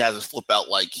good, and he has a flip out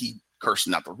like he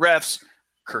cursing out the refs,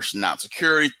 cursing out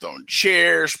security, throwing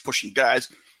chairs, pushing guys.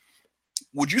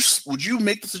 Would you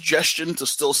make the suggestion to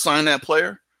still sign that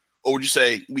player, or would you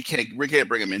say we can't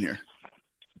bring him in here?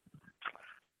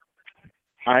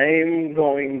 I'm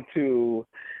going to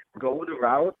go the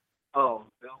route of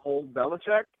the whole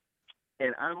Belichick,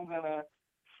 and I'm gonna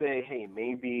say, hey,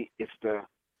 maybe it's the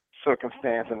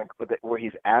circumstance and where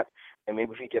he's at, and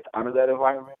maybe if he gets out of that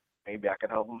environment, maybe I can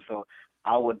help him. So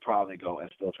I would probably go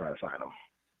and still try to sign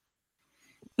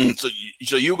him. So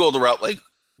you go the route like,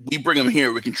 we bring him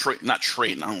here, we can not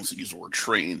train. I don't want to use the word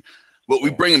train, but we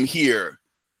bring him here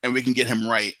and we can get him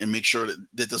right and make sure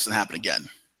that doesn't happen again.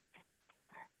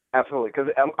 Absolutely, because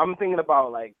I'm thinking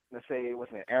about, like, let's say,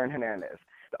 Aaron Hernandez.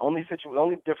 The only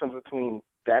difference between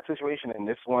that situation and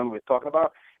this one we're talking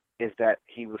about is that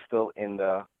he was still in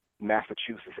the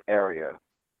Massachusetts area,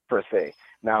 per se.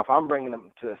 Now, if I'm bringing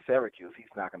him to Syracuse, he's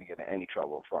not going to get in any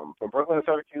trouble. From Brooklyn to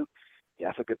Syracuse, yeah,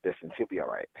 that's a good distance. He'll be all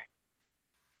right.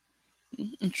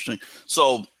 Interesting.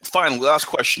 So, finally, last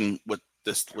question with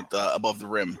Above the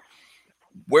Rim.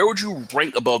 Where would you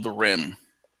rank Above the Rim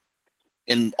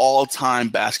in all-time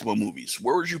basketball movies?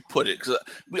 Where would you put it? Because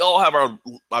we all have our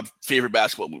favorite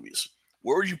basketball movies.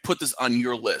 Where would you put this on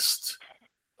your list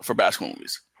for basketball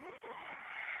movies?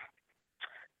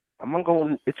 I'm gonna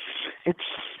go.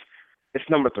 It's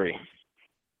number 3.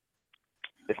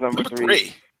 It's number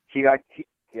 3. He got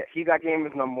game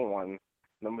is number 1.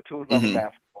 Number 2 is Love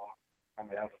Basketball. I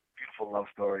mean, that's a beautiful love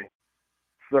story.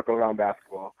 Circle around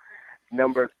basketball.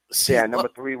 Number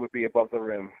 3 would be above the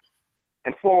rim,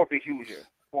 and 4 would be Hoosiers.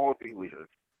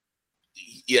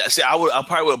 Yeah, see, I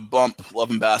probably would bump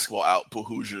Love and Basketball out, put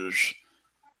Hoosiers.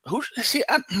 I'm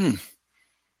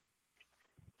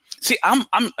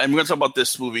going to talk about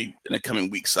this movie in the coming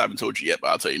weeks. I haven't told you yet, but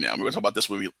I'll tell you now. We're going to talk about this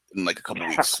movie in like a couple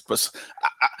weeks. But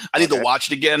I need to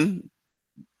watch it again.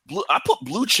 I put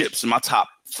Blue Chips in my top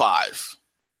 5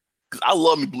 because I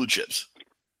love me Blue Chips.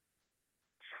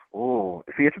 Oh,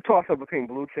 see, it's a toss-up between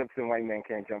Blue Chips and White Man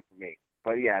Can't Jump for me.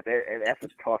 But yeah, that's a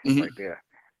toss-up right there.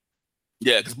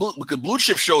 Yeah, because Blue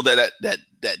Chips showed that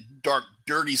dark,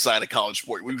 dirty side of college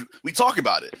sport. We talk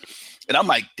about it, and I'm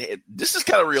like, this is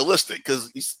kind of realistic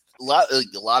because a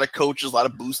lot of coaches, a lot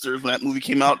of boosters when that movie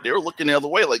came out, they were looking the other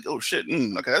way, like, oh shit,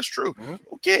 okay, that's true. Mm-hmm.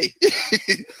 Okay,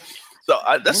 so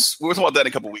we're talking about that in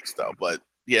a couple weeks though. But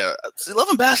yeah, see, Love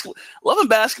and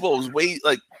Basketball was way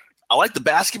like I like the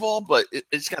basketball, but it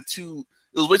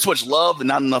was way too much love and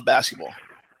not enough basketball.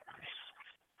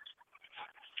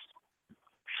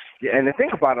 Yeah, and the thing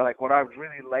about it, like what I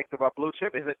really liked about Blue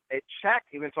Chip is that Shaq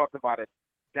even talked about it.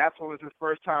 That's what was his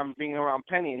first time being around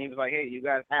Penny, and he was like, "Hey, you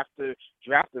guys have to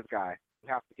draft this guy. You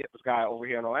have to get this guy over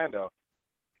here in Orlando."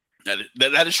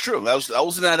 That is true. That was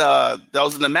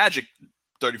in the Magic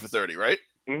 30 for 30, right?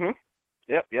 Mhm.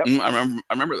 Yep. I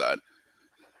remember that.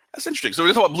 That's interesting. So we're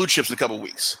gonna talk about Blue Chips in a couple of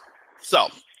weeks. So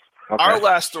our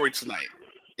last story tonight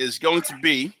is going to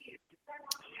be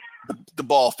the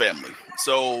Ball family.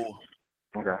 So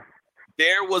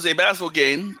there was a basketball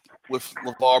game with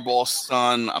LeVar Ball's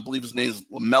son, I believe his name is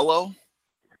LaMelo,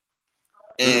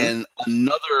 and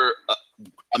another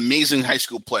amazing high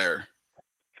school player,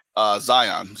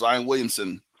 Zion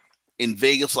Williamson, in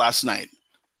Vegas last night.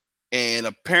 And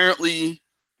apparently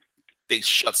they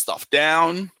shut stuff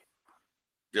down.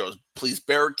 There was police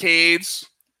barricades.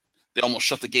 They almost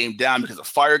shut the game down because of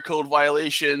fire code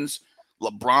violations.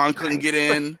 LeBron couldn't get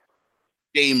in.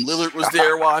 Dame Lillard was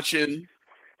there watching.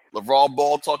 LeVar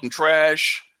Ball talking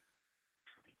trash.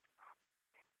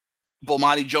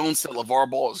 Bomani Jones said LeVar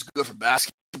Ball is good for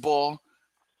basketball.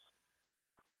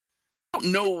 I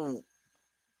don't know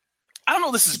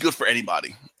if this is good for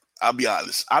anybody. I'll be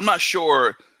honest. I'm not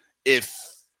sure if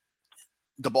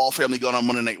the Ball family going on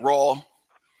Monday Night Raw,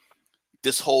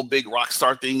 this whole big rock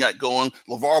star thing got going.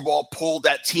 LeVar Ball pulled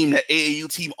that AAU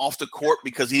team off the court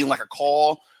because he didn't like a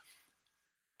call.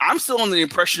 I'm still under the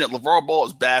impression that LeVar Ball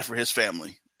is bad for his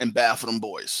family and bad for them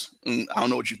boys. And I don't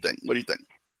know what you think. What do you think?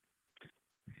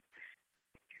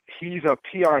 He's a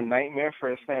PR nightmare for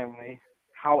his family.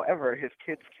 However, his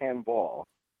kids can ball.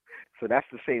 So that's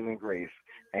the saving grace.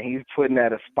 And he's putting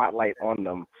that a spotlight on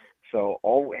them. So,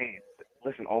 all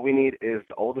we need is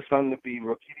the oldest son to be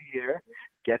Rookie of the Year,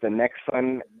 get the next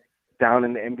son down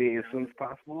in the NBA as soon as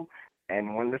possible,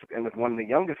 and when the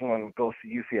youngest one goes to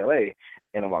UCLA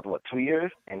in about 2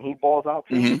 years, and he balls out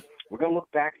too, we're gonna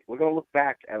look back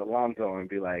at Alonzo and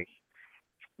be like,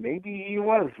 maybe he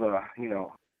was a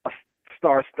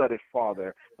star-studded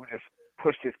father who just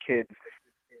pushed his kids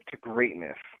to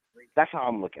greatness. That's how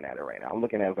I'm looking at it right now. I'm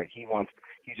looking at it like he's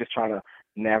just trying to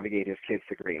navigate his kids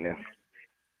to greatness.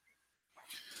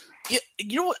 Yeah,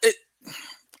 you know what?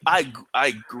 I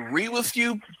agree with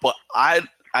you, but I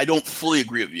don't fully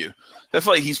agree with you. I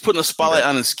feel like he's putting a spotlight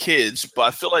on his kids, but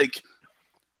I feel like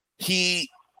he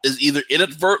is either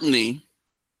inadvertently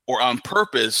or on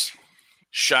purpose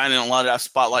shining a lot of that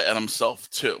spotlight on himself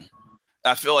too.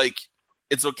 I feel like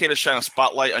it's okay to shine a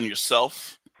spotlight on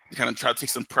yourself to kind of try to take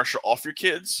some pressure off your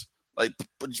kids. Like,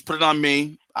 just put it on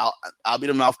me. I'll be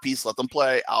the mouthpiece. Let them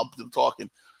play. I'll do the talking.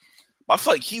 But I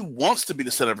feel like he wants to be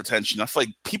the center of attention. I feel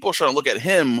like people are trying to look at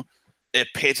him and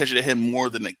pay attention to him more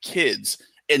than the kids,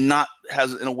 and not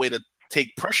has in a way to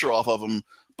take pressure off of him,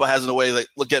 but has in a way like,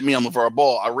 look at me, I'm LeVar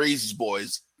Ball. I raise these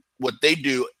boys. What they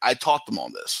do, I taught them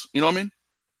on this. You know what I mean?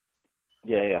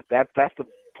 Yeah. That's the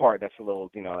part that's a little,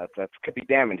 that could be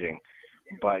damaging.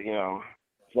 But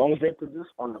as long as they produce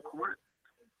on the court,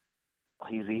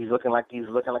 he's looking like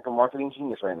a marketing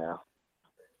genius right now.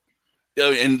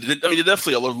 Yeah, and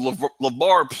definitely,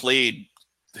 LeVar played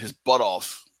his butt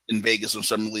off in Vegas in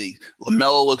Summer League.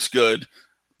 LaMelo looks good.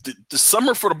 The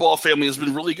summer for the Ball family has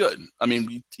been really good. I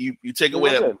mean, you take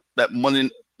away that Monday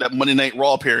Night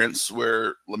Raw appearance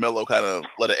where LaMelo kind of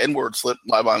let an N-word slip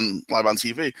live on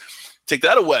TV. Take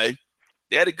that away,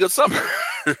 they had a good summer.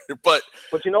 but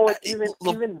you know what?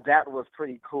 Even that was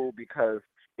pretty cool because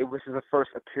it was his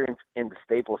first appearance in the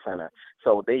Staples Center.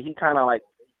 So he kind of like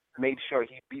made sure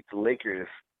he beat the Lakers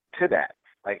to that.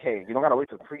 Like, hey, you don't gotta wait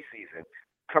till preseason.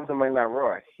 Come to Monday Night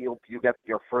Raw. You get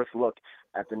your first look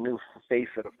at the new face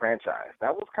of the franchise.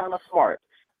 That was kind of smart.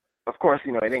 Of course,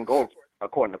 it didn't go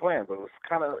according to plan, but it was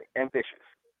kind of ambitious.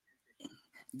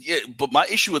 Yeah, but my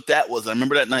issue with that was I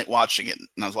remember that night watching it,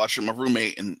 and I was watching with my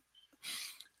roommate, and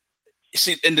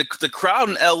see, and the crowd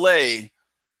in L.A.,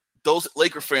 those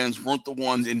Laker fans weren't the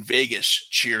ones in Vegas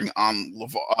cheering on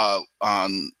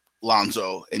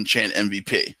Lonzo and chant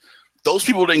MVP. Those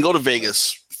people didn't go to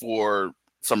Vegas for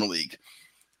Summer League.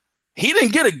 He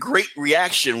didn't get a great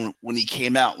reaction when he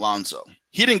came out, Lonzo.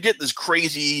 He didn't get this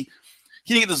crazy.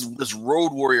 He didn't get this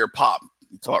road warrior pop.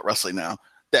 We talk about wrestling now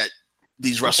that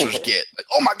these wrestlers get. Like,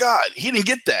 oh my God, he didn't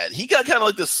get that. He got kind of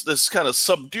like this kind of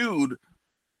subdued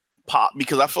pop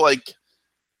because I feel like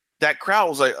that crowd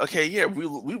was like, okay, yeah, we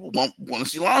want to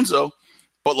see Lonzo,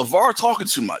 but LeVar talking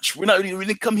too much. We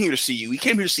didn't come here to see you. We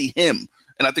came here to see him,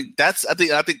 and I think that's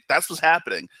what's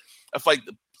happening. I feel like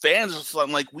the fans are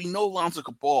like, we know Lonzo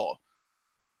could ball,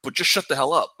 but just shut the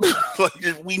hell up.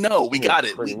 Like, we know, we got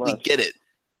it, we get it.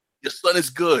 Your son is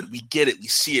good. We get it. We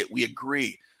see it. We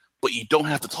agree. But you don't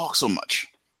have to talk so much.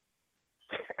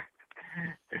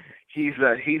 He's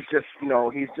just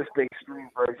the extreme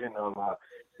version of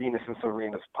Venus and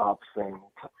Serena's pops, and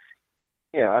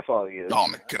yeah, that's all he is. Oh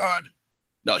my God,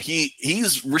 no,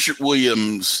 he's Richard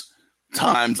Williams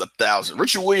times 1,000.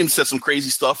 Richard Williams said some crazy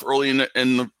stuff early in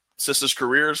the sisters'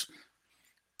 careers,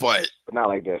 but not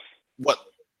like this. What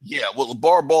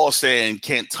LeVar Ball is saying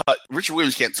can't touch. Richard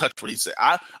Williams can't touch what he said.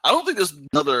 I don't think there's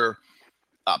another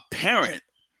parent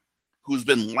who's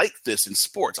been like this in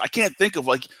sports. I can't think of,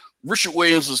 like, Richard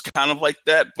Williams was kind of like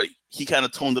that, but he kind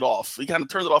of toned it off. He kind of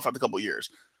turned it off after a couple of years.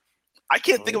 I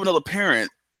can't think of another parent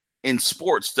in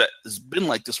sports that has been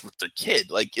like this with their kid.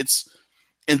 Like,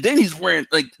 and then he's wearing,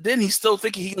 like, then he's still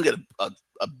thinking he can get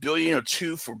a billion or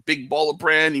two for Big Baller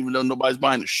Brand, even though nobody's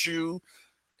buying a shoe.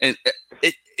 And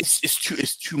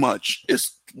it's too much.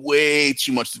 It's way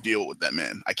too much to deal with that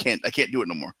man. I can't do it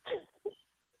no more.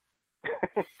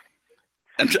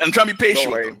 I'm trying to be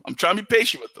patient with him. I'm trying to be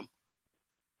patient with him.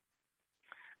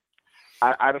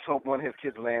 I just hope one of his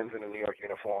kids lands in a New York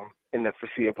uniform in the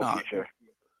foreseeable future.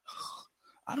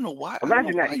 I don't know why.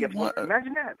 Imagine that.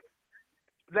 Imagine that.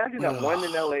 Imagine that one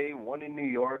in L.A., one in New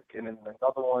York, and then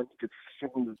another one gets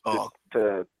shipped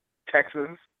to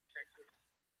Texas.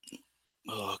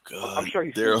 Oh God! I'm sure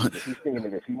he's thinking of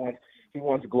this. He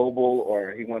wants global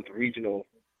or he wants regional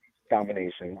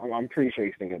domination. I'm pretty sure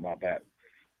he's thinking about that.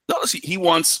 No, see, he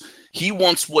wants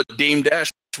what Dame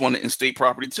Dash wanted in state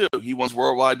property too. He wants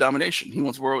worldwide domination. He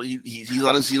wants world. He's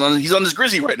on his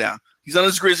Grizzly right now. He's on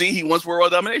his Grizzly. He wants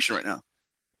worldwide domination right now.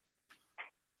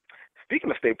 Speaking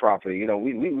of state property,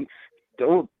 we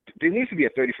there needs to be a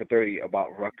 30 for 30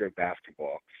 about Rutgers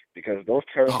basketball because those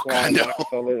Terrace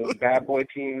Rockefeller bad boy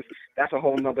teams. That's a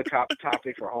whole nother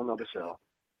topic for a whole nother show.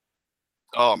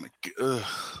 Oh my God.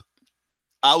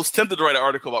 I was tempted to write an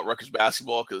article about Rutgers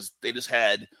basketball because they just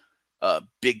had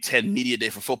Big Ten Media Day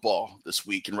for football this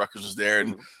week, and Rutgers was there,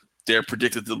 and they're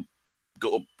predicted to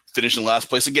go finish in last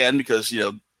place again because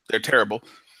they're terrible.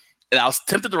 And I was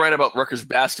tempted to write about Rutgers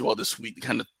basketball this week to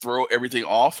kind of throw everything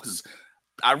off because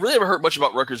I really haven't heard much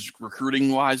about Rutgers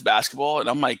recruiting-wise basketball, and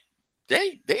I'm like,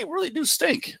 they really do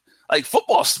stink. Like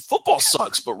football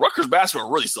sucks, but Rutgers basketball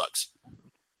really sucks.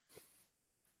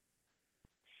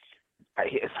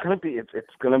 It's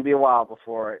gonna be a while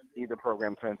before either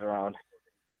program turns around.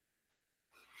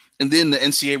 And then the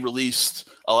NCAA released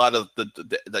a lot of the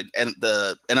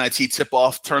NIT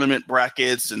tip-off tournament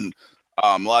brackets, and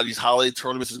a lot of these holiday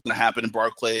tournaments is going to happen in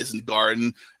Barclays and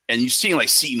Garden. And you're seeing like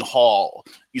Seton Hall,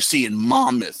 you're seeing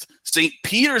Monmouth, St.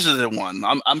 Peter's is in one.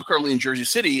 I'm currently in Jersey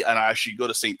City, and I actually go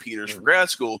to St. Peter's for grad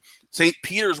school. St.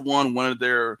 Peter's won one of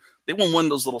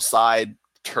those little side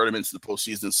tournaments in the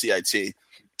postseason, CIT.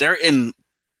 They're in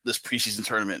this preseason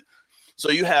tournament.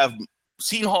 So you have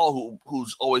Seton Hall,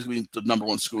 who's always been the number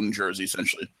one school in Jersey,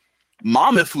 essentially.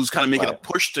 Monmouth, who's kind of making a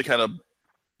push to kind of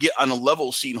get on a level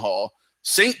of Seton Hall.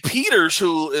 St. Peter's,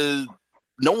 who is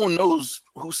no one knows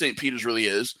who St. Peter's really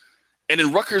is. And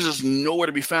then Rutgers is nowhere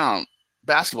to be found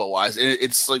basketball-wise. And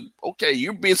it's like, okay,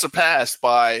 you're being surpassed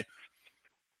by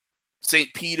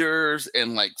St. Peter's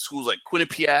and like schools like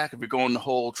Quinnipiac, if you're going the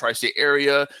whole tri-state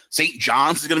area. St.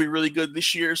 John's is going to be really good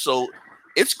this year. So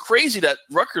it's crazy that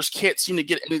Rutgers can't seem to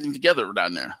get anything together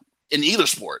down there in either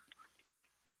sport.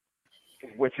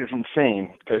 Which is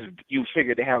insane because you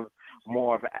figure they have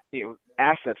more of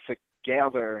assets to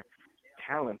gather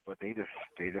talent, but they just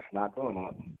not doing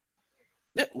that.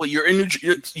 Yeah, well, you're in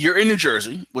New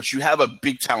Jersey, which you have a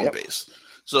big talent base.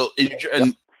 So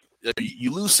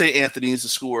you lose St. Anthony's, the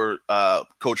school where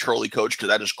Coach Hurley coached, because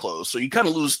that just closed. So you kind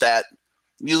of lose that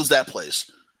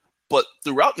place. But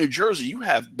throughout New Jersey, you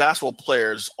have basketball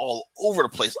players all over the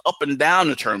place, up and down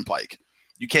the turnpike.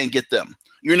 You can't get them.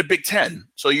 You're in the Big Ten,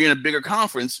 so you're in a bigger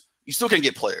conference. You still can't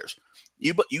get players.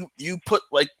 You put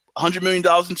like $100 million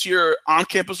into your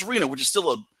on-campus arena, which is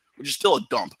still a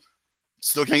dump.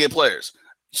 Still can't get players.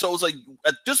 So it's like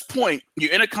at this point,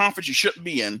 you're in a conference you shouldn't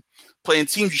be in, playing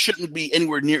teams you shouldn't be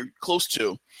anywhere near close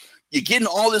to. You're getting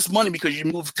all this money because you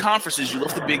moved conferences. You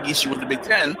left the Big East, you went to the Big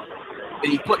Ten,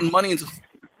 and you're putting money into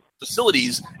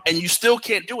facilities, and you still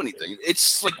can't do anything.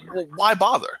 It's like, well, why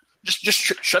bother? Just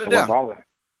shut it down.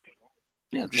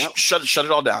 Yeah, just shut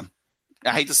it all down. I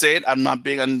hate to say it. I'm not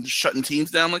big on shutting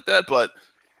teams down like that, but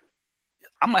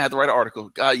I might have to write an article.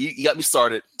 God, you got me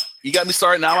started. You got me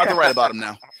started. Now I have to write about him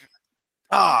now.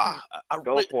 I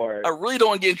really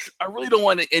don't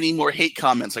want any more hate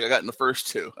comments like I got in the first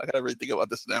two. I got to really think about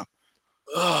this now.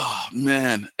 Oh,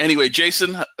 man. Anyway,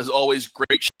 Jason, as always,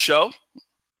 great show.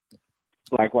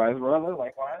 Likewise, brother.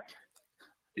 Likewise.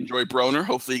 Enjoy Broner.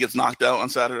 Hopefully he gets knocked out on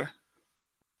Saturday.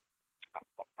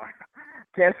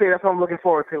 Can't say that's what I'm looking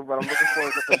forward to, but I'm looking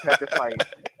forward to competitive fight.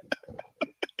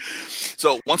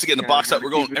 So, once again, the Box Out, we're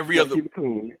going every other week.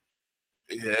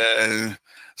 Yeah.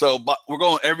 So, we're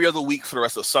going every other week for the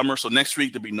rest of the summer. So, next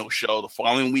week, there'll be no show. The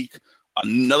following week,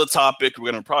 another topic.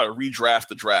 We're going to probably redraft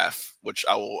the draft, which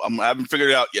I haven't figured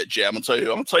it out yet, Jay. I'm going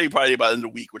to tell you probably by the end of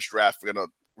the week which draft we're going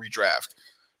to redraft.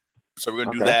 So, we're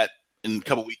going to do that in a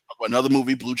couple weeks. Another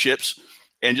movie, Blue Chips,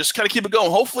 and just kind of keep it going.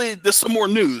 Hopefully, there's some more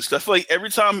news. I feel like every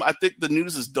time I think the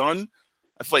news is done,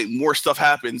 I feel like more stuff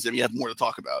happens and we have more to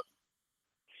talk about.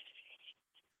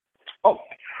 Oh,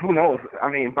 who knows? I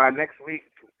mean, by next week,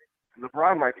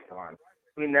 LeBron might be gone.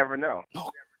 We never know.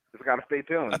 Just got to stay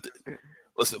tuned.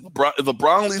 Listen, if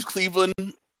LeBron leaves Cleveland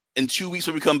in 2 weeks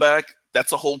when we come back,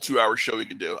 that's a whole 2-hour show we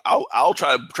can do. I'll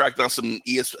try to track down some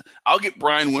ESPN. I'll get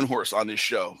Brian Windhorst on this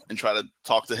show and try to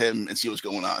talk to him and see what's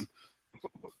going on.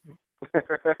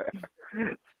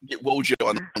 Get Wojo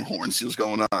on the horn, see what's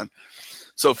going on.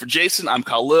 So for Jason, I'm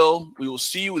Kahlil. We will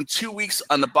see you in 2 weeks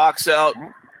on the Box Out.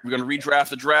 We're going to redraft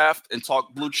the draft and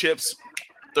talk Blue Chips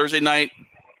Thursday night,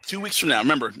 2 weeks from now.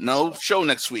 Remember, no show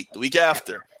next week. The week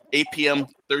after, 8 p.m.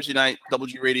 Thursday night, Double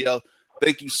G Radio.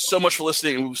 Thank you so much for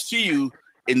listening, and we will see you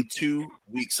in 2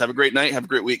 weeks. Have a great night. Have a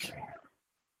great week.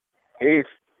 Peace.